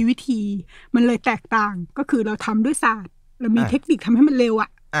เรามีวิธีมันเลยแตกต่างก็คือเราทำด้วยศาสตร์เรามีเทคนิคทำให้มันเร็ว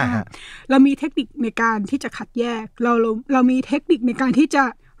เรามีเทคนิคในการที่จะคัดแยกเรามีเทคนิคในการที่จะ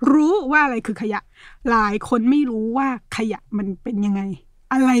รู้ว่าอะไรคือขยะหลายคนไม่รู้ว่าขยะมันเป็นยังไง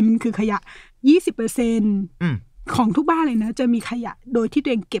อะไรมันคือขยะ 20% ของทุกบ้านเลยนะจะมีขยะโดยที่ตั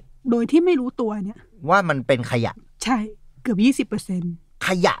วเองเก็บโดยที่ไม่รู้ตัวเนี่ยว่ามันเป็นขยะใช่เกือบ 20% ข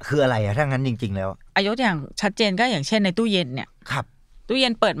ยะคืออะไรถ้างั้นจริงๆแล้วยกอย่างชัดเจนก็อย่างเช่นในตู้เย็นเนี่ยครับตู้เย็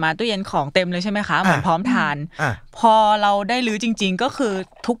นเปิดมาตู้เย็นของเต็มเลยใช่ไหมคะเหมือนพร้อมทานพอเราได้รื้อจริงๆก็คือ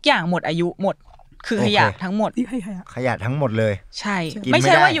ทุกอย่างหมดอายุหมดคือขยะทั้งหมดขยะทั้งหมดเลยใช่ไม่ใ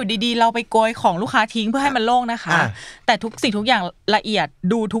ช่ว่าอยู่ดีๆเราไปโกยของลูกค้าทิ้งเพื่อให้มันโล่งนะคะแต่ทุกสิ่งทุกอย่างละเอียด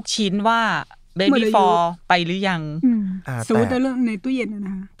ดูทุกชิ้นว่าเบบี้ฟอร์ไปหรือยังสูตรเรื่องในตู้เย็นน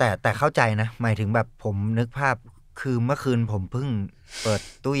ะคะแต่เข้าใจนะหมายถึงแบบผมนึกภาพคือเมื่อคืนผมเพิ่งเปิด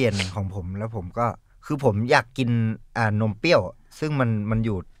ตู้เย็นของผมแล้วผมก็คือผมอยากกินนมเปรี้ยวซึ่งมันอ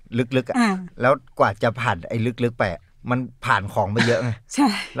ยู่ลึกๆแล้วกว่าจะผ่านไอ้ลึกๆไปมันผ่านของไปเยอะไงใช่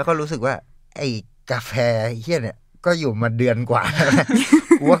แล้วก็รู้สึกว่าไอ้กาแฟเฮี้ยเนี่ยก็อยู่มาเดือนกว่า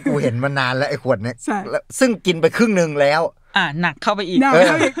กูว่ากูเห็นมานานแล้วไอ้ขวดเนี่ยซึ่งกินไปครึ่งนึงแล้วหนักเข้าไปอีก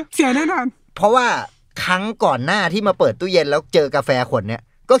เสียแน่นอนเพราะว่าครั้งก่อนหน้าที่มาเปิดตู้เย็นแล้วเจอกาแฟขวดเนี่ย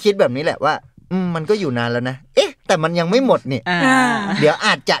ก็คิดแบบนี้แหละว่ามันก็อยู่นานแล้วนะแต่มันยังไม่หมดนี่เดี๋ยวอ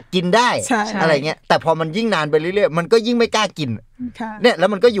าจจะกินได้อะไรเงี้ยแต่พอมันยิ่งนานไปเรื่อยๆมันก็ยิ่งไม่กล้ากินเนี่ยแล้ว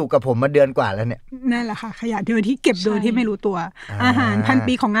มันก็อยู่กับผมมาเดือนกว่าแล้วเนี่ยนั่นแหละค่ะขยะโดยที่เก็บโดยที่ไม่รู้ตัวอาหาร1,000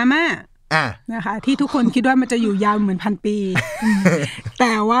 ปีของอาม่านะคะที่ทุกคนคิดว่ามันจะอยู่ยาวเหมือน1,000 ปีแ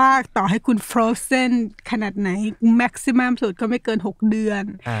ต่ว่าต่อให้คุณ frozen ขนาดไหน maximum สุดก็ไม่เกิน6 เดือน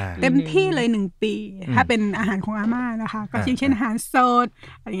เต็มที่เลย1 ปีถ้าเป็นอาหารของอาม่านะคะก็เช่นอาหารสด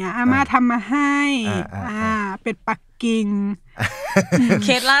อะไรเงี้ยอาม่าทำมาให้เป็ดปักกิ่งเค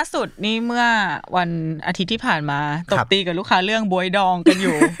สล่าสุดนี่เมื่อวันอาทิตย์ที่ผ่านมาตบตีกับลูกค้าเรื่องบวยดองกันอ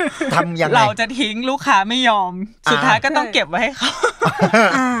ยู่ทำยังไงเราจะทิ้งลูกค้าไม่ยอมสุดท้ายก็ต้องเก็บไว้ให้เขา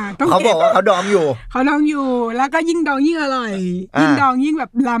เขาบอกว่าเขาดองอยู่แล้วก็ยิ่งดองยิ่งอร่อยยิ่งดองยิ่งแบ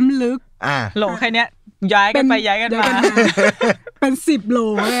บล้ำลึกโหลแค่เนี้ยย้ายกันไปย้ายกันมาเป็น10 โหล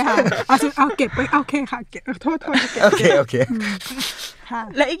เลยค่ะเอาเก็บไปโอเคค่ะเก็บโทษเก็บโอเค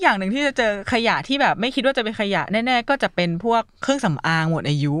และอีกอย่างหนึ่งที่จะเจอขยะที่แบบไม่คิดว่าจะเป็นขยะแน่ๆก็จะเป็นพวกเครื่องสำอางหมด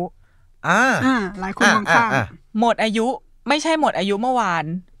อายุหลายคนมองข้ามหมดอายุไม่ใช่หมดอายุเมื่อวาน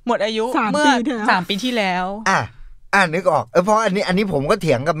หมดอายุเมื่อ3 ปีที่แล้วนึกออกเพราะอันนี้ผมก็เ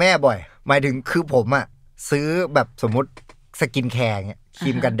ถียงกับแม่บ่อยหมายถึงคือผมซื้อแบบสมมติสกินแคร์เงี้ยค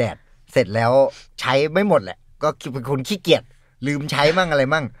รีมกันแดดเสร็จแล้วใช้ไม่หมดแหละก็เป็นคนขี้เกียจลืมใช้มั่งอะไร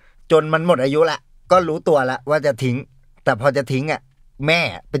มั่งจนมันหมดอายุละก็รู้ตัวละว่าจะทิ้งแต่พอจะทิ้งแม่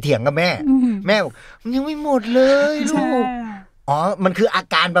ไปเถียงกับแม่บอกมันยังไม่หมดเลยลูกมันคืออา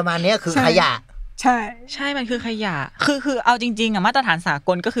การประมาณนี้คือขยะใช่มันคือขยะคือเอาจริงๆมาตรฐานสาก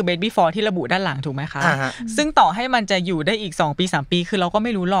ลก็คือ baby for ที่ระบุด้านหลังถูกไหมคะซึ่งต่อให้มันจะอยู่ได้อีก2 ปี 3 ปีคือเราก็ไ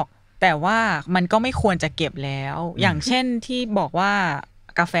ม่รู้หรอกแต่ว่ามันก็ไม่ควรจะเก็บแล้วอย่างเช่นที่บอกว่า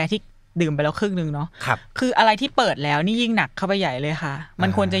กาแฟที่ ดื่มไปแล้วครึ่งนึงเนาะ คืออะไรที่เปิดแล้วนี่ยิ่งหนักเข้าไปใหญ่เลยค่ะมัน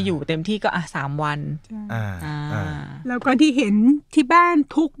ควรจะอยู่เต็มที่ก็3 วันแล้วก็ที่เห็นที่บ้าน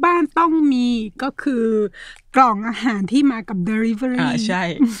ทุกบ้านต้องมีก็คือกล่องอาหารที่มากับ delivery ใช่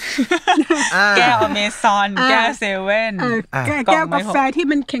แก้ว Amazon แก้วเซเว่นแก้วกาแฟที่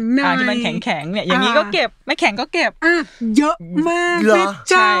มันแข็งหน่อยที่มันแข็งๆเนี่ยอย่างนี้ก็เก็บไม่แข็งก็เก็บเยอะมากพระ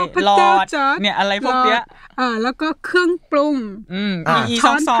เจ้าพระเจ้าจอร์จเนี่ยอะไรพวกเนี้ยแล้วก็เครื่องปรุงมี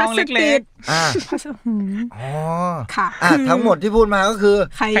ซองๆเล็กๆค่ะทั้งหมดที่พูดมาก็คือ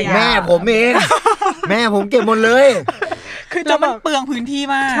แม่ผมเองแม่ผมเก็บหมดเลยคือจะมันเปลืองพื้นที่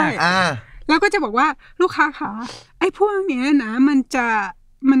มากแล้วก็จะบอกว่าลูกค้าค่ะไอ้พวกเนี้ยนะ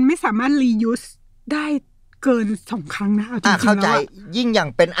มันไม่สามารถ reuse ได้เกิน2 ครั้งนะเอาจริงๆเข้าใจยิ่งอย่าง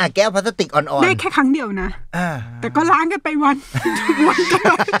เป็นแก้วพลาสติกอ่อนๆได้แค่ครั้งเดียวนะแต่ก็ล้างกันไปวัน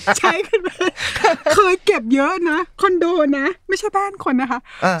ก็ใช้กันไปเคยเก็บเยอะนะคอนโดนะไม่ใช่บ้านคนนะคะ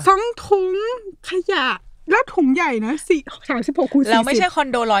2 ถุงขยะแล้วถุงใหญ่นะ36 คูณ 40แล้วไม่ใช่คอน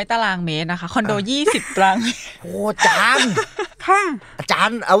โด100 ตารางเมตรนะคะคอนโด20 ตารางเมตรโอ้จานค่ะอาจาร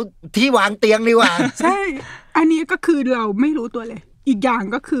ย์เอาที่วางเตียงดีกว่าใช่อันนี้ก็คือเราไม่รู้ตัวเลยอีกอย่าง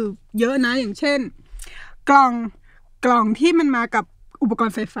ก็คือเยอะนะอย่างเช่นกล่องที่มันมากับอุปกร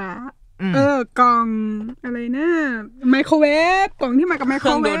ณ์ไฟฟ้ากล่องอะไรนะไมโครเวฟกล่องที่มากับไมโคร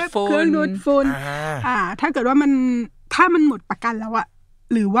เวฟเครื่องดูดฝุ่นถ้าเกิดว่าถ้ามันหมดประกันแล้วอะ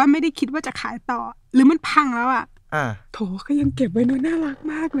หรือว่าไม่ได้คิดว่าจะขายต่อหรือมันพังแล้วอะโถก็ยังเก็บไว้น่ารัก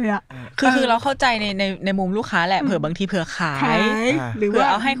มากเลยอะคือเราเข้าใจในมุมลูกค้าแหละเผื่อบางทีเผื่อขายหรือว่า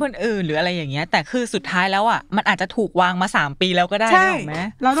เอาให้คนอื่นหรืออะไรอย่างเงี้ยแต่คือสุดท้ายแล้วอ่ะมันอาจจะถูกวางมา3 ปีแล้วก็ได้ถูกไหม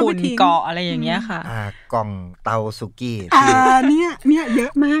ฝุ่นเกาะอะไรอย่างเงี้ยค่ะกล่องเตาสุกี้เนี่ยเยอ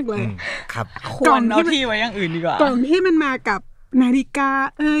ะมากเลยครับควรเอาที่ไว้อย่างอื่นดีกว่ากล่องที่มันมากับนาฬิกา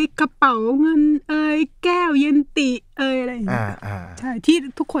กระเป๋าเงินแก้วเย็นติอะไรอย่างเงี้ยใช่ที่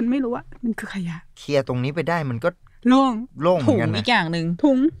ทุกคนไม่รู้ว่ามันคือขยะเคลียร์ตรงนี้ไปได้มันก็โล่งถุงอีกอย่างนึง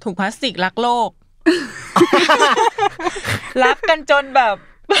ถุงพลาสติกรักโลกรักกันจนแบบ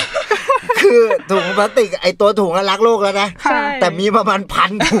คือถุงพลาสติกไอตัวถุงรักโลกแล้วนะแต่มีประมาณ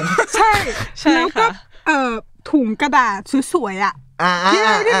1,000 ถุงใช่แล้วก็ถุงกระดาษสวยๆอ่ะที่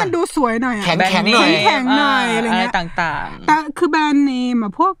มันดูสวยหน่อยแข็งหน่อยอะไรเงี้ยต่างๆแต่คือแบรนด์เนม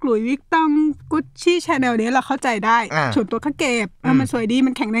พวกหลุยส์วิกตองกุชชี่ชาแนลเนี้ยเราเข้าใจได้ส่วนตัวก็เก็บมันสวยดีมั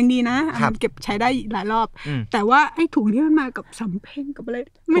นแข็งแรงดีนะมันเก็บใช้ได้หลายรอบแต่ว่าไอ้ถุงที่มันมากับสำเพ็งกับอะไร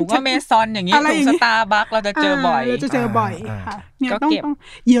ถุงอเมซอนอย่างงี้ถุงสตาร์บัคเราจะเจอบ่อยค่ะเนี่ยต้อง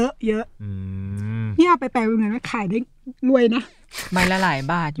เยอะนี่เอาไปแปลเป็นเงินขายได้รวยนะใบละหลาย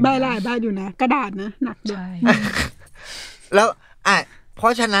บาทอยู่นะกระดาษนะหนักด้วยแล้วเพรา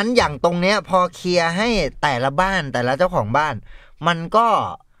ะฉะนั้นอย่างตรงเนี้ยพอเคลียร์ให้แต่ละบ้านแต่ละเจ้าของบ้านมันก็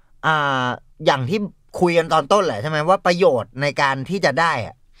อย่างที่คุยกันตอนต้นแหละใช่ไหมว่าประโยชน์ในการที่จะได้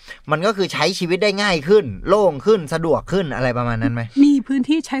มันก็คือใช้ชีวิตได้ง่ายขึ้นโล่งขึ้นสะดวกขึ้นอะไรประมาณนั้นไหมมีพื้น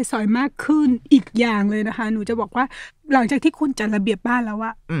ที่ใช้สอยมากขึ้นอีกอย่างเลยนะคะหนูจะบอกว่าหลังจากที่คุณจัดระเบียบบ้านแล้วอ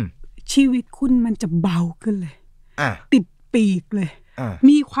ะชีวิตคุณมันจะเบาขึ้นเลยติดปีกเลย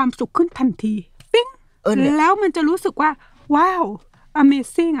มีความสุขขึ้นทันทีปิ๊งแล้วมันจะรู้สึกว่าว้าว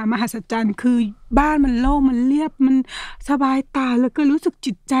Amazing มหัศจรรย์คือบ้านมันโล่งมันเรียบมันสบายตาแล้วก็รู้สึก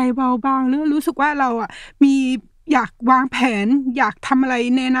จิตใจเบาบางแล้วรู้สึกว่าเรามีอยากวางแผนอยากทำอะไร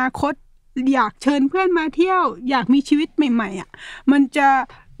ในอนาคตอยากเชิญเพื่อนมาเที่ยวอยากมีชีวิตใหม่ๆมันจะ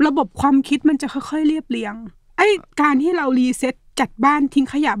ระบบความคิดมันจะค่อยๆเรียบเรียงไอ้การที่เรารีเซ็ตจัดบ้านทิ้ง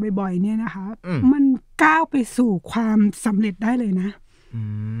ขยะบ่อยๆเนี่ยนะคะมันก้าวไปสู่ความสำเร็จได้เลยนะ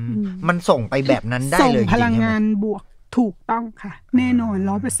มันส่งไปแบบนั้นได้เลยส่งพลังงานบวกถูกต้องค่ะแน่นอน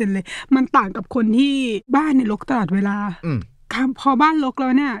 100% เลยมันต่างกับคนที่บ้านเนี่ยรกตลอดเวลาพอบ้านรกแล้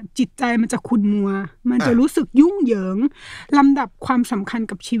วเนี่ยจิตใจมันจะขุ่นมัวมันจะรู้สึกยุ่งเหยิงลำดับความสำคัญ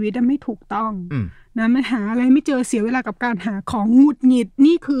กับชีวิตไม่ถูกต้องนะมันหาอะไรไม่เจอเสียเวลากับการหาของหงุดหงิด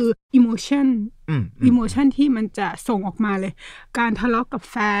นี่คืออิโมชันที่มันจะส่งออกมาเลยการทะเลาะกับ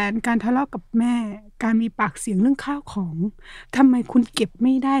แฟนการทะเลาะกับแม่การมีปากเสียงเรื่องข้าวของทำไมคุณเก็บไ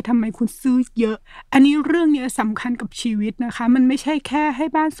ม่ได้ทำไมคุณซื้อเยอะอันนี้เรื่องนี้สำคัญกับชีวิตนะคะมันไม่ใช่แค่ให้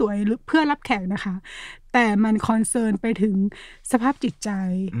บ้านสวยหรือเพื่อรับแขกนะคะแต่มันคอนเซิร์นไปถึงสภาพจิตใจ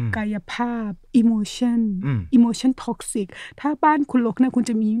กายภาพอิโมชันท็อกซิกถ้าบ้านคุณรกเนี่ยคุณ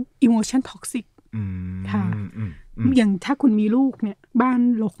จะมีอิโมชันท็อกซิกค่ะอย่างถ้าคุณมีลูกเนี่ยบ้าน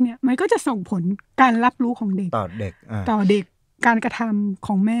รกเนี่ยมันก็จะส่งผลการรับรู้ของเด็กต่อเด็กการกระทำข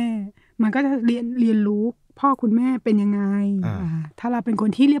องแม่มันก็จะเรียนรู้พ่อคุณแม่เป็นยังไงถ้าเราเป็นคน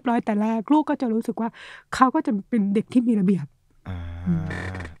ที่เรียบร้อยแต่แรกลูกก็จะรู้สึกว่าเขาก็จะเป็นเด็กที่มีระเบียบ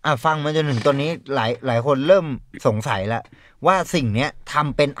ฟังมาจนถึงตอนนี้หลายคนเริ่มสงสัยแล้วว่าสิ่งเนี้ยท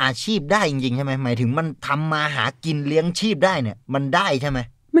ำเป็นอาชีพได้จริงๆใช่ไหมหมายถึงมันทำมาหากินเลี้ยงชีพได้เนี่ยมันได้ใช่ไหม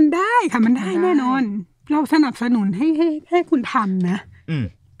มันได้ค่ะมันได้แน่นอนเราสนับสนุนให้คุณทำนะ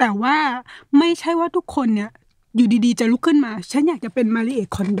แต่ว่าไม่ใช่ว่าทุกคนเนี่ยอยู่ดีๆจะลุกขึ้นมาฉันอยากจะเป็นมาริเอะ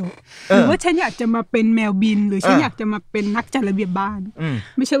คอนโดหรือว่าฉันอยากจะมาเป็นแมวบินหรือฉันอยากจะมาเป็นนักจัดระเบียบบ้าน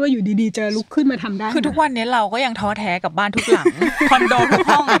ไม่ใช่ว่าอยู่ดีๆจะลุกขึ้นมาทำได้คือทุกวันนี้เราก็ยังท้อแท้กับบ้านทุกหลัง คอนโดทุก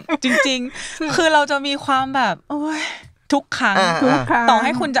ห้องจริงๆคือเราจะมีความแบบโอ๊ยทุกครั้งต่อใ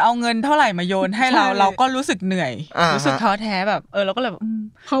ห้คุณจะเอาเงินเท่าไหร่มาโยนให้เราก็รู้สึกเหนื่อยรู้สึกท้อแท้แบบเราก็เลย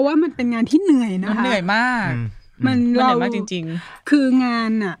เพราะว่ามันเป็นงานที่เหนื่อยนะคะมันเหนื่อยมากมันเหนื่อยมากจริงๆคืองา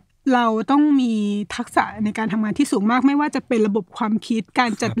นอ่ะเราต้องมีทักษะในการทำงานที่สูงมากไม่ว่าจะเป็นระบบความคิดกา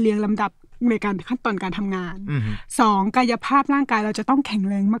รจัดเรียงลำดับในการขั้นตอนการทำงาน2กายภาพร่างกายเราจะต้องแข็ง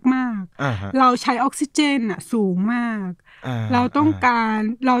แรงมากๆเราใช้ออกซิเจนอ่ะสูงมากเราต้องก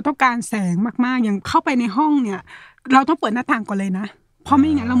ารแสงมากๆอย่างเข้าไปในห้องเนี่ยเราต้องเปิดหน้าต่างก่อนเลยนะเพราะไม่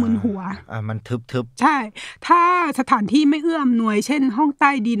งั้นเรามึนหัวมันทึบใช่ถ้าสถานที่ไม่เอื้ออำนวยเช่นห้องใ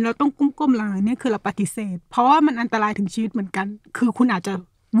ต้ดินเราต้องก้มๆหลังเนี่ยคือเราปฏิเสธเพราะว่ามันอันตรายถึงชีวิตเหมือนกันคือคุณอาจจะ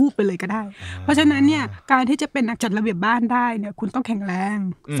วูบไปเลยก็ได้เพราะฉะนั้นเนี่ยการที่จะเป็นนักจัดระเบียบบ้านได้เนี่ยคุณต้องแข็งแรง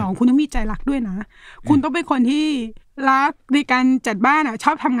2คุณต้องมีใจรักด้วยนะคุณต้องเป็นคนที่รักในการจัดบ้านอ่ะช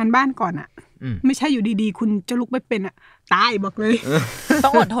อบทำงานบ้านก่อนอ่ะไม่ใช่อยู่ดีๆคุณจะลุกไปเป็นอ่ะตายบอกเลยต้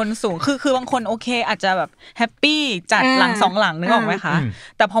องอดทนสูงคือบางคนโอเคอาจจะแบบแฮปปี้จัดหลัง2หลังนึกออกไหมคะ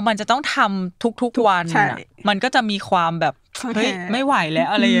แต่พอมันจะต้องทำทุกวันมันก็จะมีความแบบเฮ้ยไม่ไหวแล้ว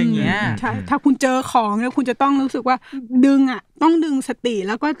อะไรอย่างเงี้ยใช่ถ้าคุณเจอของแล้วคุณจะต้องรู้สึกว่าดึงอ่ะต้องดึงสติแ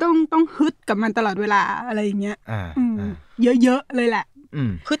ล้วก็ต้องฮึดกับมันตลอดเวลาอะไรอย่างเงี้ยเยอะๆเลยแหละ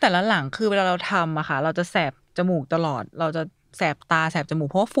คือแต่ละหลังคือเวลาเราทำอะค่ะเราจะแสบจมูกตลอดเราจะแสบตาแสบจมูก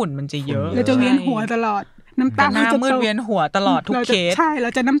เพราะว่าฝุ่นมันจะเยอะเราจะเวียนหัวตลอดน้ำตาหน้ามืดเวียนหัวตลอดทุกเคสใช่เรา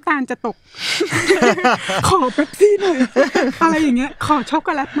จะน้ำตาลจะตกขอเป๊ปซี่หน่อยอะไรอย่างเงี้ยขอช็อกโก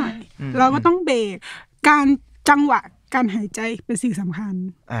แลตหน่อยเราก็ต้องเบรกการจังหวะการหายใจเป็นสิ่งสำคัญ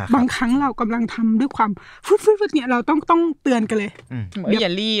บางครั้งเรากำลังทำด้วยความฟุดเนี่ยเราต้องเตือนกันเลยอย่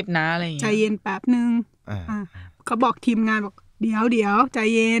ารีบนะอะไรอย่างเงี้ยใจเย็นแป๊บนึงเขาบอกทีมงานบอกเดี๋ยวใจ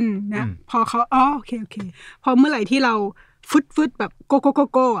เย็นนะพอเขาโอเคพอเมื่อไหร่ที่เราฟุดแบบโ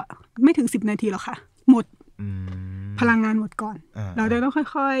กอ่ะไม่ถึง10 นาทีหรอกค่ะหมดพลังงานหมดก่อนเราจะต้อง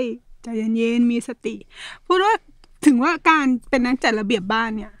ค่อยๆใจเย็นๆมีสติพูดว่าถึงว่าการเป็นนักจัดระเบียบบ้าน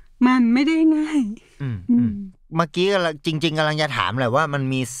เนี่ยมันไม่ได้ง่ายเมื่อกี้จริงๆกำลังจะถามแหละว่ามัน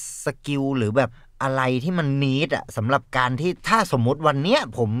มีสกิลหรือแบบอะไรที่มันนีดอ่ะสำหรับการที่ถ้าสมมติวันเนี้ย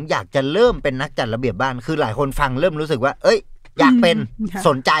ผมอยากจะเริ่มเป็นนักจัดระเบียบบ้านคือหลายคนฟังเริ่มรู้สึกว่าเอ้ยอยากเป็นส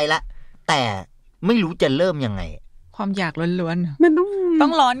นใจละแต่ไม่รู้จะเริ่มยังไงความอยากล้วนๆมันต้อ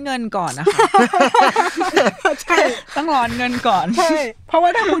งร้อนเงินก่อนนะคะใช่ต้องร้อนเงินก่อนใช่เพราะว่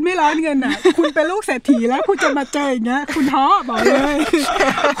าถ้าคุณไม่ร้อนเงินน่ะคุณเป็นลูกเศรษฐีแล้วคุณจะมาเจออย่างเงี้ยคุณท้อบอกเลย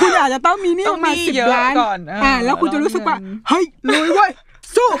คุณอาจจะต้องมีหนี้ประมาณ10 ล้านก่อนแล้วคุณจะรู้สึกว่าเฮ้ยรวยเว้ย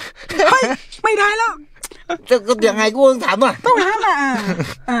สู้เฮ้ยไม่ได้แล้วจะยังไงกูต้องถามต้องถาม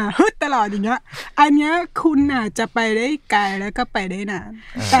ฮึดตลอดอย่างเงี้ยอันเนี้ยคุณอาจจะไปได้ไกลแล้วก็ไปได้นาน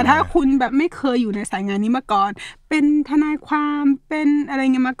แต่ถ้าคุณแบบไม่เคยอยู่ในสายงานนี้มาก่อนเป็นทนายความเป็นอะไรเ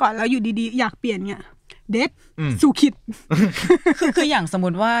งี้ยมาก่อนแล้วอยู่ดีๆอยากเปลี่ยนเงี้ยเด็ดสู่คิดคืออย่างสมม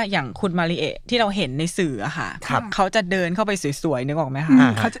ติว่าอย่างคุณมาริเอะที่เราเห็นในสื่ออะค่ะเขาจะเดินเข้าไปสวยๆนึกออกไหมคะ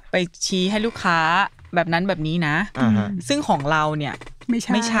เขาจะไปชี้ให้ลูกค้าแบบนั้นแบบนี้นะซึ่งของเราเนี่ยไม่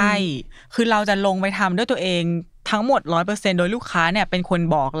ใช่คือเราจะลงไปทำด้วยตัวเองทั้งหมด 100% โดยลูกค้าเนี่ยเป็นคน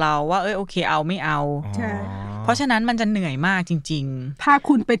บอกเราว่าโอเคเอาไม่เอาเพราะฉะนั้นมันจะเหนื่อยมากจริงๆถ้า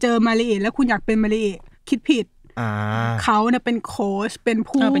คุณไปเจอมาริเอะแล้วคุณอยากเป็นมาริเอะคิดผิดเขาเนี่ยเป็นโค้ชเป็น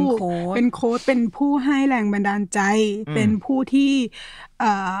ผู้เป็นโค้ชเป็นผู้ให้แรงบันดาลใจเป็นผู้ที่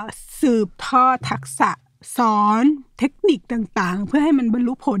สืบทอดทักษะสอนเทคนิคต่างๆเพื่อให้มันบรร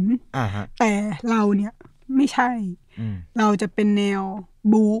ลุผลแต่เราเนี่ยไม่ใช่เราจะเป็นแนว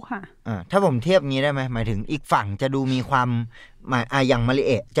บู๊ค่ะถ้าผมเทียบงี้ได้ไหมหมายถึงอีกฝั่งจะดูมีความอย่างมาริเ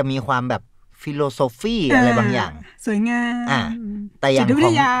อะจะมีความแบบฟิโลโซฟีอะไรบางอย่างสวยงามแต่อย่า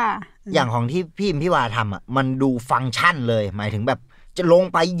งของที่พี่วาทำมันดูฟังก์ชันเลยหมายถึงแบบจะลง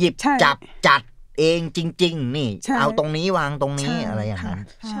ไปหยิบจัดเองจริงๆนี่เอาตรงนี้วางตรงนี้อะไรอย่างนั้น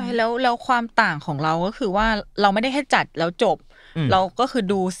ใช่แล้วความต่างของเราก็คือว่าเราไม่ได้แค่จัดแล้วจบเราก็คือ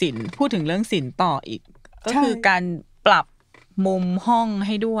ดูศิลป์พูดถึงเรื่องศิลป์ต่ออีกก็คือการปรับมุมห้องใ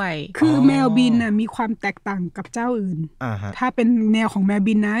ห้ด้วยคือแมวบินน่ะมีความแตกต่างกับเจ้าอื่นถ้าเป็นแนวของแมว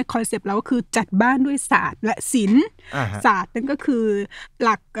บินนะคอนเซปต์เราก็คือจัดบ้านด้วยศาสตร์และศิลป์ศาสตร์นั่นก็คือห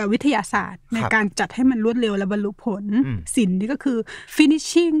ลักวิทยาศาสตร์ในการจัดให้มันรวดเร็วและบรรลุผลศิลป์นี่ก็คือ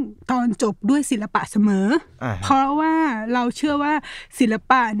finishing ตอนจบด้วยศิลปะเสมอเพราะว่าเราเชื่อว่าศิล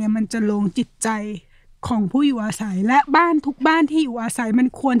ปะเนี่ยมันจะลงจิตใจ ของผู้อยู่อาศัยและบ้านทุกบ้านที่อยู่อาศัยมัน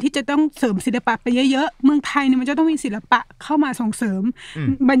ควรที่จะต้องเสริมศิลปะไปเยอะๆเมืองไทยเนี่ยมันจะต้องมีศิลปะเข้ามาส่งเสริม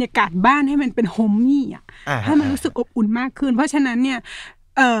บรรยากาศบ้านให้มันเป็นโฮมมี่อ่ะให้มันรู้สึกอบอุ่นมากขึ้นเพราะฉะนั้นเนี่ย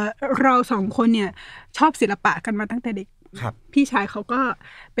เราสองคนเนี่ยชอบศิลปะกันมาตั้งแต่เด็กพี่ชายเขาก็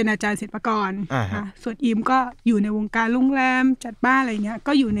เป็นอาจารย์ศิลปากรส่วนอิมก็อยู่ในวงการโรงแรมจัดบ้านอะไรเงี้ย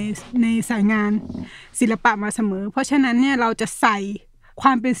ก็อยู่ในสายงานศิลปะมาเสมอเพราะฉะนั้นเนี่ยเราจะใส่คว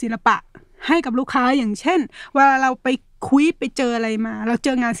ามเป็นศิลปะให้กับลูกค้าอย่างเช่นเวลาเราไปคุยไปเจออะไรมาเราเจ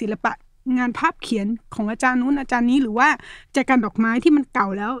องานศิลปะงานภาพเขียนของอาจารย์นู้นอาจารย์นี้หรือว่าแจกันดอกไม้ที่มันเก่า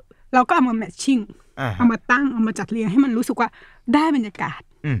แล้วเราก็เอามาแมทชิ่งเอามาตั้งเอามาจัดเรียงให้มันรู้สึกว่าได้บรรยากาศ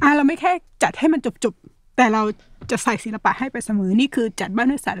เราไม่แค่จัดให้มันจบแต่เราจะใส่ศิลปะให้ไปเสมอนี่คือจัดบ้าน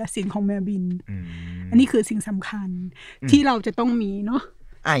ด้วยสารศิลป์ของแมวบินอันนี้คือสิ่งสำคัญที่เราจะต้องมีเนาะ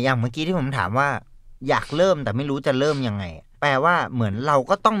อย่างเมื่อกี้ที่ผมถามว่าอยากเริ่มแต่ไม่รู้จะเริ่มยังไงแปลว่าเหมือนเรา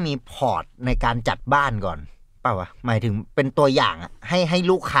ก็ต้องมีพอร์ตในการจัดบ้านก่อนเปล่าวะหมายถึงเป็นตัวอย่างให้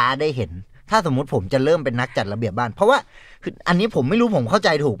ลูกค้าได้เห็นถ้าสมมุติผมจะเริ่มเป็นนักจัดระเบียบบ้านเพราะว่าคืออันนี้ผมไม่รู้ผมเข้าใจ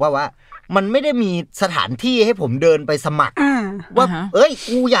ถูกป่ะว่ามันไม่ได้มีสถานที่ให้ผมเดินไปสมัครว่า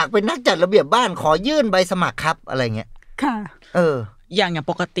กูอยากเป็นนักจัดระเบียบบ้านขอยื่นใบสมัครครับอะไรเงี้ยค่ะอย่าง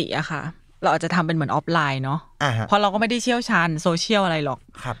ปกติอะค่ะเราอาจจะทำเป็นเหมือนออฟไลน์เนาะเพราะเราก็ไม่ได้เชี่ยวชาญโซเชียลอะไรหรอก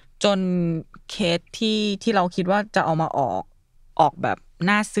จนเคสที่เราคิดว่าจะเอามาออกแบบห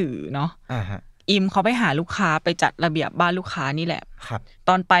น้าสื่อเนาะอิมเขาไปหาลูกค้าไปจัดระเบียบบ้านลูกค้านี่แหละต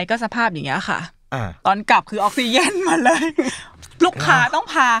อนไปก็สภาพอย่างเงี้ยค่ะตอนกลับคือออกซิเจนมาเลยลูกค้าต้อง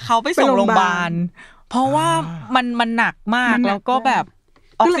พาเขาไปส่งโรงพยาบาลเพราะว่ามันหนักมากแล้วก็แบบ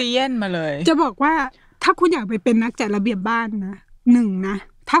ออกซิเจนมาเลยจะบอกว่าถ้าคุณอยากไปเป็นนักจัดระเบียบบ้านนะ1นะ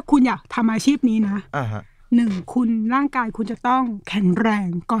ถ้าคุณอยากทำอาชีพนี้นะ1คุณร่างกายคุณจะต้องแข็งแรง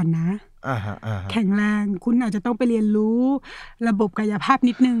ก่อนนะแข็งแรงคุณอาจจะต้องไปเรียนรู้ระบบกายภาพ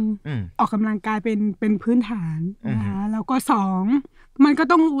นิดนึงออกกำลังกายเป็นพื้นฐานนะคะแล้วก็2มันก็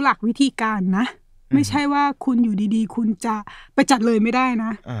ต้องรู้หลักวิธีการนะไม่ใช่ว่าคุณอยู่ดีๆคุณจะไปจัดเลยไม่ได้น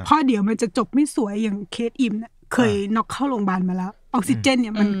ะเพราะเดี๋ยวมันจะจบไม่สวยอย่างเคสอิมเนี่ยเคยน็อกเข้าโรงพยาบาลมาแล้วออกซิเจนเ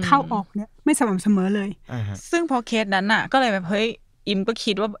นี่ยมันเข้าออกเนี่ยไม่สม่ำเสมอเลยซึ่งพอเคสนั้นน่ะก็เลยแบบเฮ้ยอิมก็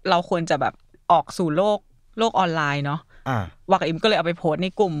คิดว่าเราควรจะแบบออกสู่โลกออนไลน์เนาะว่ากับอิมก็เลยเอาไปโพสใน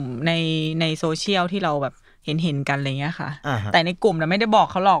กลุ่มในโซเชียลที่เราแบบเห็นกันอะไรเงี้ยค่ะแต่ในกลุ่มน่ะไม่ได้บอก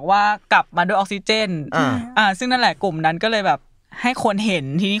เขาหรอกว่ากลับมาด้วยออกซิเจนซึ่งนั่นแหละกลุ่มนั้นก็เลยแบบให้คนเห็น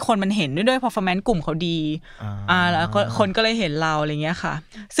ทีนี้คนมันเห็นด้วย performance กลุ่มเขาดีแล้วคนก็เลยเห็นเราอะไรเงี้ยค่ะ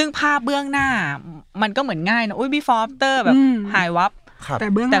ซึ่งภาพเบื้องหน้ามันก็เหมือนง่ายนะอุ้ย before after แบบหายวับแต่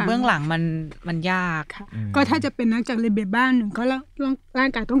เบื้องหลังมันยากก็ถ้าจะเป็นนักจัดระเบียบบ้าน1ก็ร่า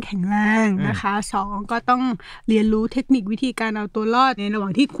งกายต้องแข็งแรงนะคะ2ก็ต้องเรียนรู้เทคนิควิธีการเอาตัวรอดในระหว่า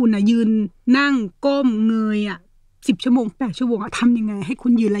งที่คุณยืนนั่งก้มเงย10 ชั่วโมง8 ชั่วโมงทำยังไงให้คุ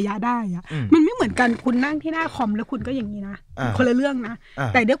ณยืนระยะได้มันไม่เหมือนกันคุณนั่งที่หน้าคอมแล้วคุณก็อย่างนี้นะคนละเรื่องนะ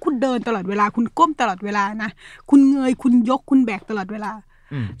แต่เดี๋ยวคุณเดินตลอดเวลาคุณก้มตลอดเวลานะคุณเงยคุณยกคุณแบกตลอดเวลา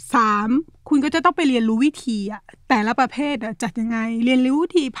3คุณก็จะต้องไปเรียนรู้วิธีแต่ละประเภทจัดยังไงเรียนรู้วิ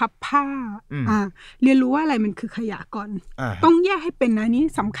ธีพับผ้าเรียนรู้ว่าอะไรมันคือขยะก่อนต้องแยกให้เป็นนะนี่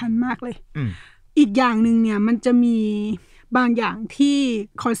สำคัญมากเลยอีกอย่างนึงเนี่ยมันจะมีบางอย่างที่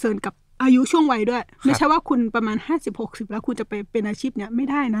คอนเซิร์นกับอายุช่วงวัยด้วยไม่ใช่ว่าคุณประมาณ50-60แล้วคุณจะไปเป็นอาชีพเนี่ยไม่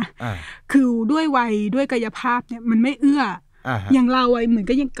ได้นะคือด้วยวัยด้วยกายภาพเนี่ยมันไม่เอื้ออย่างเราเหมือน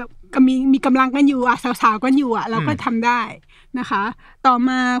ก็ยังมีกำลังกันอยู่สาวๆกันอยู่เราก็ทำได้นะคะต่อม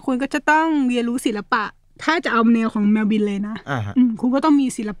าคุณก็จะต้องเรียนรู้ศิลปะถ้าจะเอาแนวของแมวบินเลยนะคุณก็ต้องมี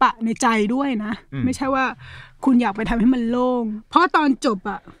ศิลปะในใจด้วยนะไม่ใช่ว่าคุณอยากไปทำให้มันโล่งเพราะตอนจบ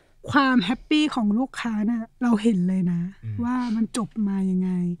ความแฮปปี้ของลูกค้านะเราเห็นเลยนะว่ามันจบมายังไง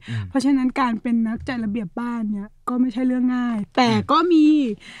เพราะฉะนั้นการเป็นนักจัดระเบียบบ้านเนี่ยก็ไม่ใช่เรื่องง่ายแต่ก็มี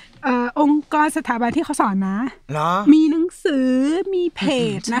องค์กรสถาบันที่เขาสอนนะมีหนังสือมีเพ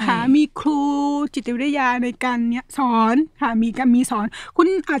จนะคะมีครูจิตวิทยาในการเนี่ยสอนค่ะมีสอนคุณ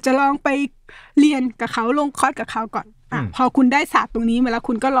อาจจะลองไปเรียนกับเขาลงคอร์สกับเขาก่อนพอคุณได้ศาสตร์ตรงนี้มาแล้ว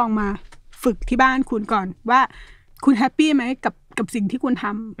คุณก็ลองมาฝึกที่บ้านคุณก่อนว่าคุณแฮปปี้ไหมกับสิ่งที่คุณท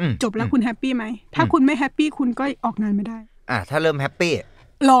ำจบแล้วคุณแฮปปี้ไหมถ้าคุณไม่แฮปปี้คุณก็ออกงานไม่ได้ถ้าเริ่มแฮปปี้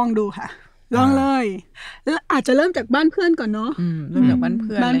ลองดูค่ะลองเลยแล้วอาจจะเริ่มจากบ้านเพื่อนก่อนเนาะเริ่มจากบ้านเ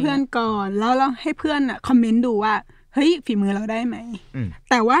พื่อนก่อนแล้วให้เพื่อนคอมเมนต์ดูว่าเฮ้ยฝีมือเราได้ไหม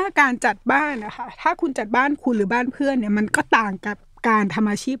แต่ว่าการจัดบ้านนะคะถ้าคุณจัดบ้านคุณหรือบ้านเพื่อนเนี่ยมันก็ต่างกับการทำ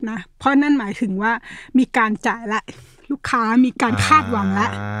อาชีพนะเพราะนั่นหมายถึงว่ามีการจ่ายละลูกค้ามีการคาดหวังละ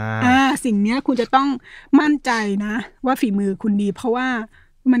สิ่งนี้คุณจะต้องมั่นใจนะว่าฝีมือคุณดีเพราะว่า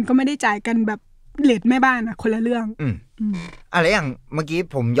มันก็ไม่ได้จ่ายกันแบบเลทแม่บ้านคนละเรื่องอะไรอย่างเมื่อกี้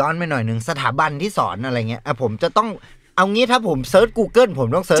ผมย้อนไปหน่อยนึงสถาบันที่สอนอะไรเงี้ยผมจะต้องเอางี้ถ้าผมเซิร์ช Google ผม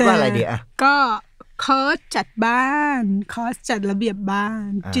ต้องเซิร์ชว่าอะไรดีก็ คอร์สจัดบ้านคอร์สจัดระเบียบบ้าน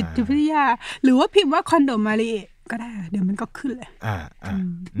จิตวิทยาหรือว่าพิมพ์ว่าคอนโดมาริเอะก็ได้เดี๋ยวมันก็ขึ้นเลย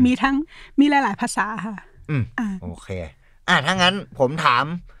มีหลายๆภาษาค่ะโอเคถ้างั้นผมถาม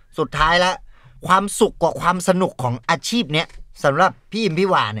สุดท้ายแล้วความสุขกับความสนุกของอาชีพเนี้ยสำหรับพี่อิมพี่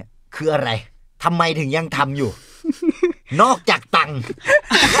วาเนี่ยคืออะไรทำไมถึงยังทำอยู่ นอกจากตังค์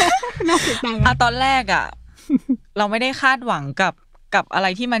ตอนแรกเราไม่ได้คาดหวังกับอะไร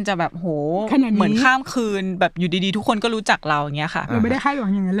ที่มันจะแบบโหเหมือนข้ามคืนแบบอยู่ดีๆทุกคนก็รู้จักเราอย่างเงี้ยค่ะเราไม่ได้คาดหวั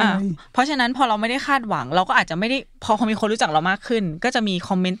งอย่างนั้นเลยเพราะฉะนั้นพอเราไม่ได้คาดหวังเราก็อาจจะไม่ได้พอมีคนรู้จักเรามากขึ้นก็จะมีค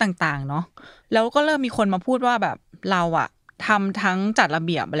อมเมนต์ต่างๆเนาะแล้วก็เริ่มมีคนมาพูดว่าแบบเราทำทั้งจัดระเ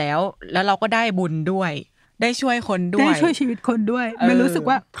บียบแล้วเราก็ได้บุญด้วยได้ช่วยคนด้วยได้ช่วยชีวิตคนด้วยมันรู้สึก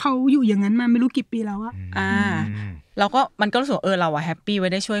ว่าเขาอยู่อย่างนั้นมาไม่รู้กี่ปีแล้วเราก็มันก็รู้สึกเราแฮปปี้ไว้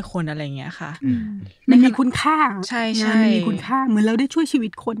ได้ช่วยคนอะไรเงี้ยค่ะมันมีคุณค่าใช่มันมีคุณค่าเหมือนเราได้ช่วยชีวิ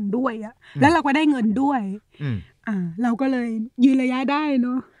ตคนด้วยแล้วเราก็ได้เงินด้วยเราก็เลยยืนระยะได้เน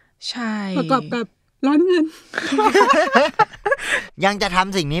าะใช่ประกอบกับร้อนเงิน ยังจะท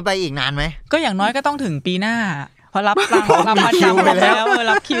ำสิ่งนี้ไปอีกนานไหมก็อย่างน้อยก็ต้องถึงปีหน้าพอรับมาคิวไปแล้ว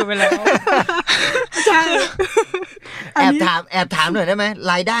รับคิวไปแล้วใช่แอบถามหน่อยได้ไหม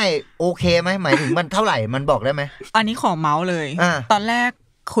รายได้โอเคไหมหมายถึงมันเท่าไหร่มันบอกได้ไหมอันนี้ขอเมาส์เลยตอนแรก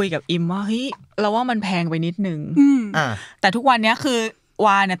คุยกับอิมว่าเฮ้ยเราว่ามันแพงไปนิดนึงแต่ทุกวันนี้คือว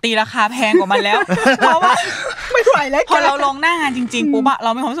าเนี่ยตีราคาแพงกว่ามันแล้วเพราะว่าไม่ไหวแล้วพอเราลงหน้างานจริงๆปุ๊บเร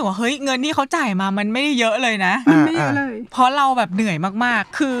าไม่ความรู้สึกว่าเฮ้ยเงินที่เขาจ่ายมามันไม่ได้เยอะเลยนะไม่เยอะเลยเพราะเราแบบเหนื่อยมาก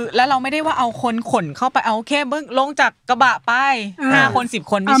ๆคือแล้วเราไม่ได้ว่าเอาคนขนเข้าไปเอาแค่เบิ้งลงจากกระบะไป5 คน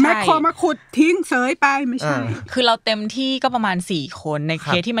10 คนไม่ใช่แม่โคมาขุดทิ้งเสยไปไม่ใช่คือเราเต็มที่ก็ประมาณ4 คนในเค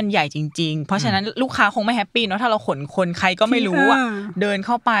สที่มันใหญ่จริงๆเพราะฉะนั้นลูกค้าคงไม่แฮปปี้เนาะถ้าเราขนคนใครก็ไม่รู้เดินเ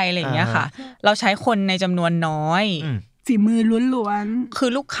ข้าไปอะไรอย่างเงี้ยค่ะเราใช้คนในจำนวนน้อยฝีมือล้วนๆคือ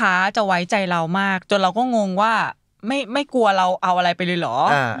ลูกค้าจะไว้ใจเรามากจนเราก็งงว่าไม่กลัวเราเอาอะไรไปเลยเหรอ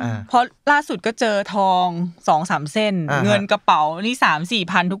เพราะล่าสุดก็เจอทอง 2-3 เส้นเงินกระเป๋านี่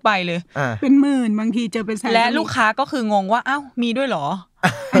 3-4 พันทุกใบเลยเป็นหมื่นบางทีเจอเป็นแสนและลูกค้าก็คืองงว่าอ้าวมีด้วยเหรอ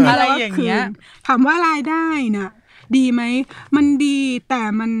อะไรอย่างเงี้ยถามว่ารายได้น่ะดีไหมมันดีแต่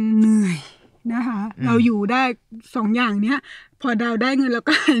มันเหนื่อยนะคะเราอยู่ได้2อย่างเนี้ยพอเราได้เงินเรา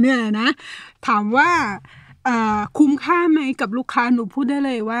ก็เหนื่อยนะถามว่าคุ้มค่าไหมกับลูกค้าหนูพูดได้เ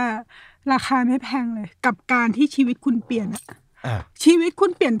ลยว่าราคาไม่แพงเลยกับการที่ชีวิตคุณเปลี่ยนชีวิตคุ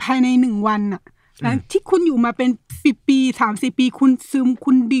ณเปลี่ยนภายใน1 วันน่ะแล้วที่คุณอยู่มาเป็น10 ปี30 ปีคุณซึม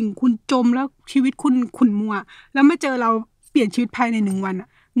คุณดิ่งคุณจมแล้วชีวิตคุณขุ่นมัวแล้วมาเจอเราเปลี่ยนชีวิตภายใน1 วัน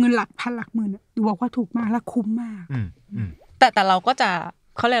เงินหลักพันหลักหมื่นดูบอกว่าถูกมากและคุ้มมากแต่เราก็จะ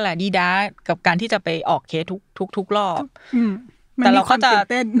เขาเรียกอะไรดีด้ากับการที่จะไปออกเคสทุกรอบแต่เราก็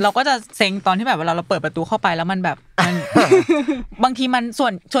จะเซ็งตอนที่แบบเวลาเราเปิดประตูเข้าไปแล้วมันแบบมัน บางทีมัน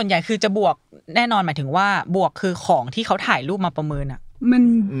ส่วนใหญ่คือจะบวกแน่นอนหมายถึงว่าบวกคือของที่เขาถ่ายรูปมาประเมินมัน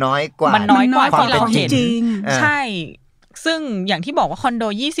น้อยกว่าที่เราเห็นใช่ซึ่งอย่างที่บอกว่าคอนโด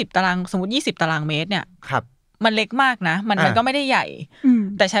20 ตารางสมมติ20 ตารางเมตรเนี่ยมันเล็กมากนะมันก็ไม่ได้ใหญ่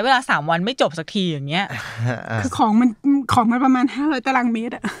แต่ใช้เวลา3 วันไม่จบสักทีอย่างเงี้ยคือของมันประมาณ500 ตารางเมต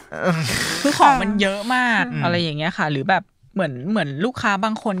รคือของมันเยอะมากอะไรอย่างเงี้ยค่ะหรือแบบเหมือนลูกค้าบ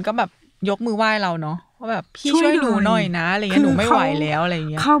างคนก็แบบยกมือไหว้เราเนาะว่าแบบพี่ช่วยหนูหน่อยนะอะไรเงี้ยหนูไม่ไหวแล้วอะไรเ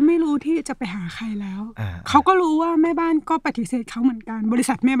งี้ยเขาไม่รู้ที่จะไปหาใครแล้วเขาก็รู้ว่าแม่บ้านก็ปฏิเสธเขาเหมือนกันบริ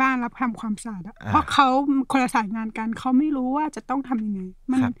ษัทแม่บ้านรับทำความสะอาดเพราะเขาคนละสายงานกันเขาไม่รู้ว่าจะต้องทำยังไง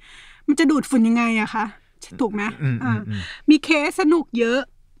มันจะดูดฝุ่นยังไงอะคะถูกไหมมีเคสสนุกเยอะ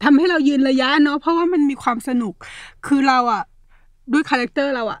ทำให้เรายืนระยะเนาะเพราะว่ามันมีความสนุกคือเราอะด้วยคาแรคเตอ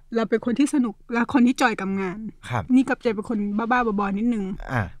ร์เราเราเป็นคนที่สนุกและคนที่จอยกับงานนี่กับใจเป็นคนบ้าๆบอๆนิดนึง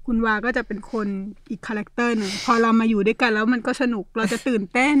คุณวาก็จะเป็นคนอีกคาแรคเตอร์นึงพอเรามาอยู่ด้วยกันแล้วมันก็สนุกเราจะตื่น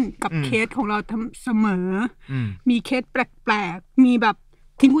เต้นกับเคสของเราเสมอมีเคสแปลกๆมีแบบ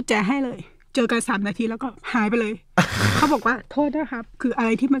ทิ้งกุญแจให้เลยเจอกัน3 นาทีแล้วก็หายไปเลย เขาบอกว่าโทษนะครับคืออะไร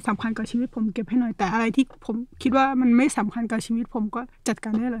ที่มันสำคัญกับชีวิตผมเก็บให้หน่อยแต่อะไรที่ผมคิดว่ามันไม่สำคัญกับชีวิตผมก็จัดกา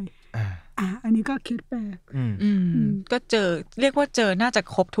รได้เลยอันนี้ก็คิดแปลกก็เจอเรียกว่าเจอน่าจะ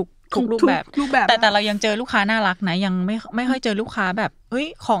ครบทุกรูปแบบแต่เรายังเจอลูกค้าน่ารักนะยังไม่ค่อยเจอลูกค้าแบบเฮ้ย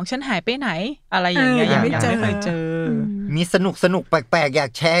ของฉันหายไปไหนอะไรอย่างเงี้ยยังไม่เคยเจอมีสนุกแปลกๆอยาก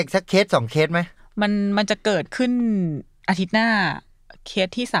แชร์สักเคส2 เคสไหมมันจะเกิดขึ้นอาทิตย์หน้าเค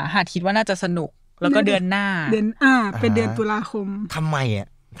สที่สาหัสคิดว่าน่าจะสนุกแล้วก็เดือนหน้าเป็นเดือนตุลาคมทำไ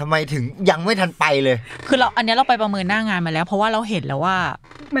มถึงยังไม่ทันไปเลยคือเราอันนี้เราไปประเมินหน้างานมาแล้วเพราะว่าเราเห็นแล้วว่า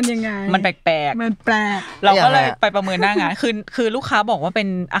มันยังไงมันแปลกเราก็เลยไปประเมินหน้างานคือลูกค้าบอกว่าเป็น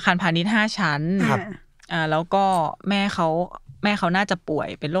อาคารพาณิชย์5 ชั้นแล้วก็แม่เขา แม่เขาน่าจะป่วย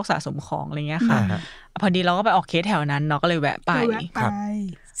เป็นโรคสะสมของอะไรเงี้ยค่ะพอดีเราก็ไปออกเคสแถวนั้นเนาะก็เลยแวะไป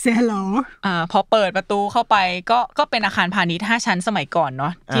เสียหรอพอเปิดประตูเข้าไปก็เป็นอาคารพาณิชย์5ชั้นสมัยก่อนเนา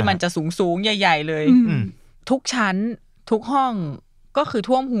ะที่มันจะสูงๆใหญ่ๆเลยทุกชั้นทุกห้องก็คือ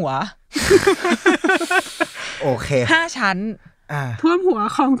ท่วมหัวโอเค5ชั้นท่วม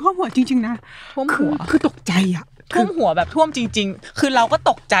หัวจริงๆนะท่วมหัวคือตกใจอ่ะท่วมหัวแบบท่วมจริงๆคือเราก็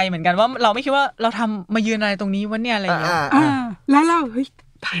ตกใจเหมือนกันว่าเราไม่คิดว่าเราทำมายืนอะไรตรงนี้วะเนี่ยอะไรอย่างเงี้ยแล้วเราเฮ้ย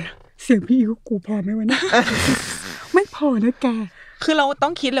ตายละเสียงพี่กูพอไหมวะเนี่ยไม่พอนะแกคือเราต้อ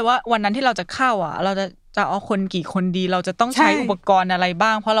งคิดเลยว่าวันนั้นที่เราจะเข้าเราจะเอาคนกี่คนดีเราจะต้องใช้อุปกรณ์อะไรบ้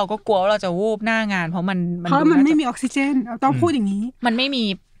างเพราะเราก็กลัวว่าเราจะวูบหน้างานเพราะมันไม่มีออกซิเจนเราต้องพูดอย่างนี้มันไม่มี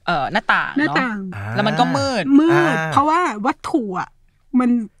หน้าต่างเนาะแล้วมันก็มืดเพราะว่าวัตถุอ่ะมัน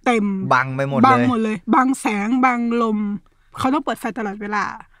เต็มบังไปหมดเลยบังแสงบังลมเขาต้องเปิดไฟตลอดเวลา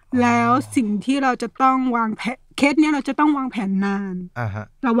แล้วสิ่งที่เราจะต้องวางแผนเคสเนี้ยเราจะต้องวางแผนนาน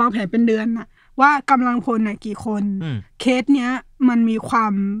เราวางแผนเป็นเดือนน่ะว่ากำลังพลน่ะกี่คนเคสเนี้ยมันมีค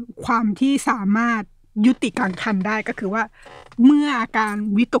วามที่สามารถยุติการคันได้ก็คือว่าเมื่ออาการ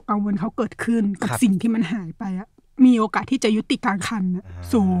วิตกกังวลเขาเกิดขึ้นกับสิ่งที่มันหายไปอะมีโอกาสที่จะยุติการคัน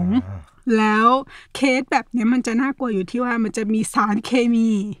สูงแล้วเคสแบบนี้มันจะน่ากลัวอยู่ที่ว่ามันจะมีสารเคมี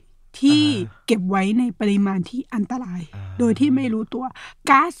ที่เก็บไว้ในปริมาณที่อันตรายโดยที่ไม่รู้ตัว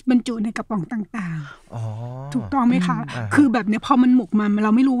ก๊าซบรรจุในกระป๋องต่างๆถูกต้องไหมคะคือแบบนี้พอมันหมกมันเร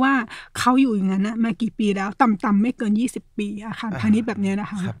าไม่รู้ว่าเขาอยู่อย่างนั้นนะมากี่ปีแล้วต่ำๆไม่เกิน20ปีอาคารพาณิชย์แบบนี้นะ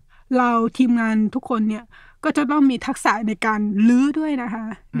คะเราทีมงานทุกคนเนี่ยก็จะต้องมีทักษะในการลื้อด้วยนะคะ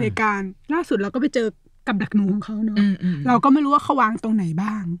ในการล่าสุดเราก็ไปเจอกับดักหนูของเขาเนาะเราก็ไม่รู้ว่าเขาวางตรงไหน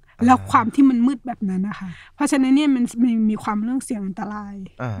บ้างแล้วความที่มันมืดแบบนั้นนะคะเพราะฉะนั้นเนี่ยมันมีความเรื่องเสี่ยงอันตราย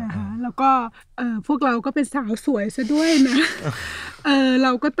นะคะแล้วก็พวกเราก็เป็นสาวสวยซะด้วยนะเร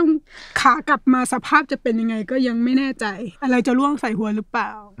าก็ต้องขากลับมาสภาพจะเป็นยังไงก็ยังไม่แน่ใจอะไรจะร่วงใส่หัวหรือเปล่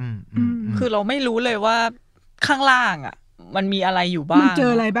าคือเราไม่รู้เลยว่าข้างล่างอ่ะมันมีอะไรอยู่บ้างมันเจ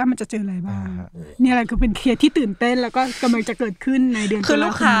ออะไรบ้างมันจะเจออะไรบ้างเนี่ยอะไรก็เป็นเคสที่ตื่นเต้นแล้วก็กำลังจะเกิดขึ้นในเดือนคือลู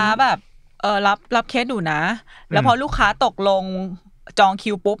กค้าแบบรับเคสอยู่นะแล้วพอลูกค้าตกลงจอง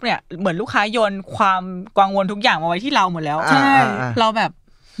คิวปุ๊บเนี่ยเหมือนลูกค้าโยนความกังวลทุกอย่างมาไว้ที่เราหมดแล้วใช่เราแบบ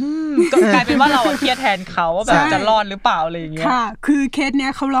ก็กลายเป็นว่าเราเครียดแทนเขาว่าแบบจะรอดหรือเปล่าอะไรอย่างเงี้ยค่ะคือเคสเนี้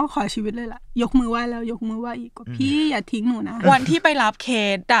ยเขาร้องขอชีวิตเลยล่ะยกมือไหว้แล้วยกมือไหว้อีกว่าพี่อย่าทิ้งหนูนะวันที่ไปรับเค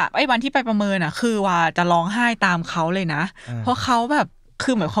สวันที่ไปประเมินคือว่าจะร้องไห้ตามเขาเลยนะเพราะเขาแบบ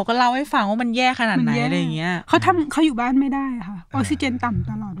คือเหมือนเขาก็เล่าให้ฟังว่ามันแย่ขนาดไหนอะไรอย่างเงี้ยเขาอยู่บ้านไม่ได้ค่ะออกซิเจนต่ำ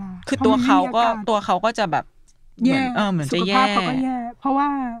ตลอดเวลาคือตัวเขาก็จะแบบแย่เหมือนจะแย่สุขภาพเขาก็แย่เพราะว่า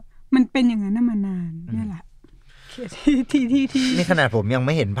มันเป็นอย่างนั้นมานานนี่แหละที่นี่ขนาดผมยังไ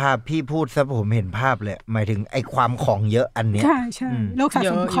ม่เห็นภาพพี่พูดซะผมเห็นภาพเลยหมายถึงไอ้ความของเยอะอันเนี้ยใช่โรคสะ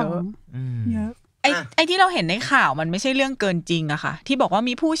สมของเยอะไอ้ที่เราเห็นในข่าวมันไม่ใช่เรื่องเกินจริงอะค่ะที่บอกว่า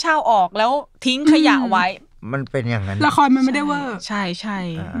มีผู้เช่าออกแล้วทิ้งขยะไว้มันเป็นอย่างนั้นละครมันไม่ได้เวอร์ใช่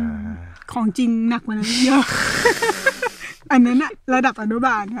ของจริงหนักกว่านั้นเยอะอันนั้นอะระดับอนุบ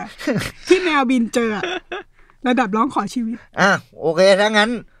าลค่ะที่แมวบินเจอระดับร้องขอชีวิตโอเคถ้างั้น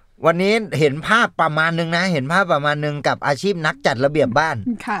วันนี้เห็นภาพประมาณนึงนะเห็นภาพประมาณนึงกับอาชีพนักจัดระเบียบบ้าน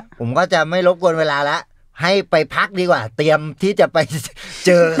ผมก็จะไม่รบกวนเวลาละให้ไปพักดีกว่าเตรียมที่จะไปเ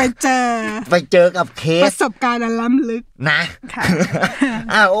จอกับเคสประสบการณ์อันล้ำลึกนะ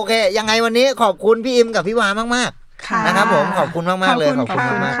โอเคยังไงวันนี้ขอบคุณพี่อิมกับพี่วามากๆนะครับผมขอบคุณมากๆเลยขอบคุณ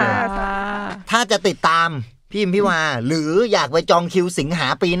มากๆเลยถ้าจะติดตามพี่อิมพี่วาหรืออยากไปจองคิวสิงหา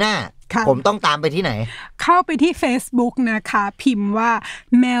ปีหน้าผมต้องตามไปที่ไหนเข้าไปที่ Facebook นะคะพิมพ์ว่า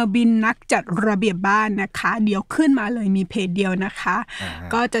แมวบินนักจัดระเบียบบ้านนะคะเดี๋ยวขึ้นมาเลยมีเพจเดียวนะคะ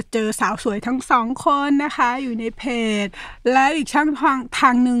ก็จะเจอสาวสวยทั้ง2คนนะคะอยู่ในเพจแล้วอีกช่องทา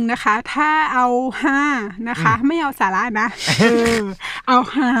งนึงนะคะถ้าเอาฮานะคะไม่เอาสาระนะเอา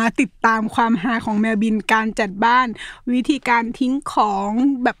ฮาติดตามความฮาของแมวบินการจัดบ้านวิธีการทิ้งของ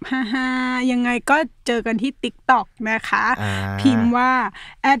แบบฮาๆยังไงก็เจอกันที่ TikTok นะคะพิมพ์ว่า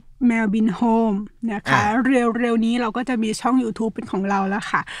แมวบินโฮมนะคะเร็วๆนี้เราก็จะมีช่อง YouTube เป็นของเราแล้ว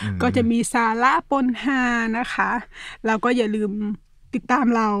ค่ะก็จะมีสาระปนฮานะคะแล้วก็อย่าลืมติดตาม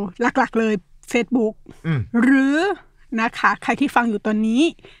เราหลักๆเลย Facebook หรือนะคะใครที่ฟังอยู่ตอนนี้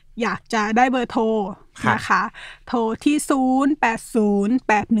อยากจะได้เบอร์โทรนะคะโทรที่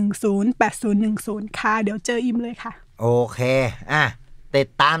0808108010ค่ะเดี๋ยวเจออิมเลยค่ะโอเคติด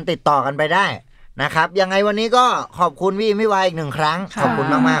ต่อกันไปได้นะครับยังไงวันนี้ก็ขอบคุณพี่วายอีก1ครั้งขอบคุณ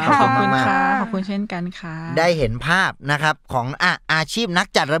มากๆขอบคุณมากขอบคุณเช่นกันค่ะได้เห็นภาพนะครับของอาชีพนัก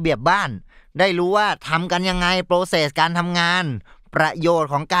จัดระเบียบบ้านได้รู้ว่าทำกันยังไงโปรเซสการทำงานประโยชน์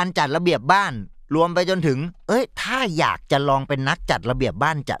ของการจัดระเบียบบ้านรวมไปจนถึงถ้าอยากจะลองเป็นนักจัดระเบียบบ้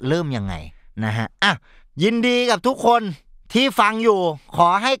านจะเริ่มยังไงนะฮะยินดีกับทุกคน ที่ฟังอยู่ขอ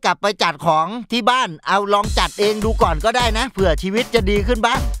ให้กลับไปจัดของที่บ้านเอาลองจัดเองดูก่อนก็ได้นะเผื่อชีวิตจะดีขึ้น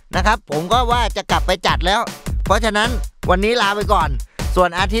บ้างนะครับผมก็ว่าจะกลับไปจัดแล้วเพราะฉะนั้นวันนี้ลาไปก่อนส่วน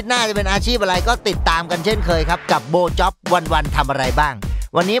อาทิตย์หน้าจะเป็นอาชีพอะไรก็ติดตามกันเช่นเคยครับกับโบจ็อบวันๆทำอะไรบ้าง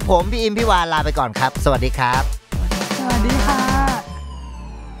วันนี้ผมพี่อิมพี่วานลาไปก่อนครับสวัสดีครับสวัสดีค่ะ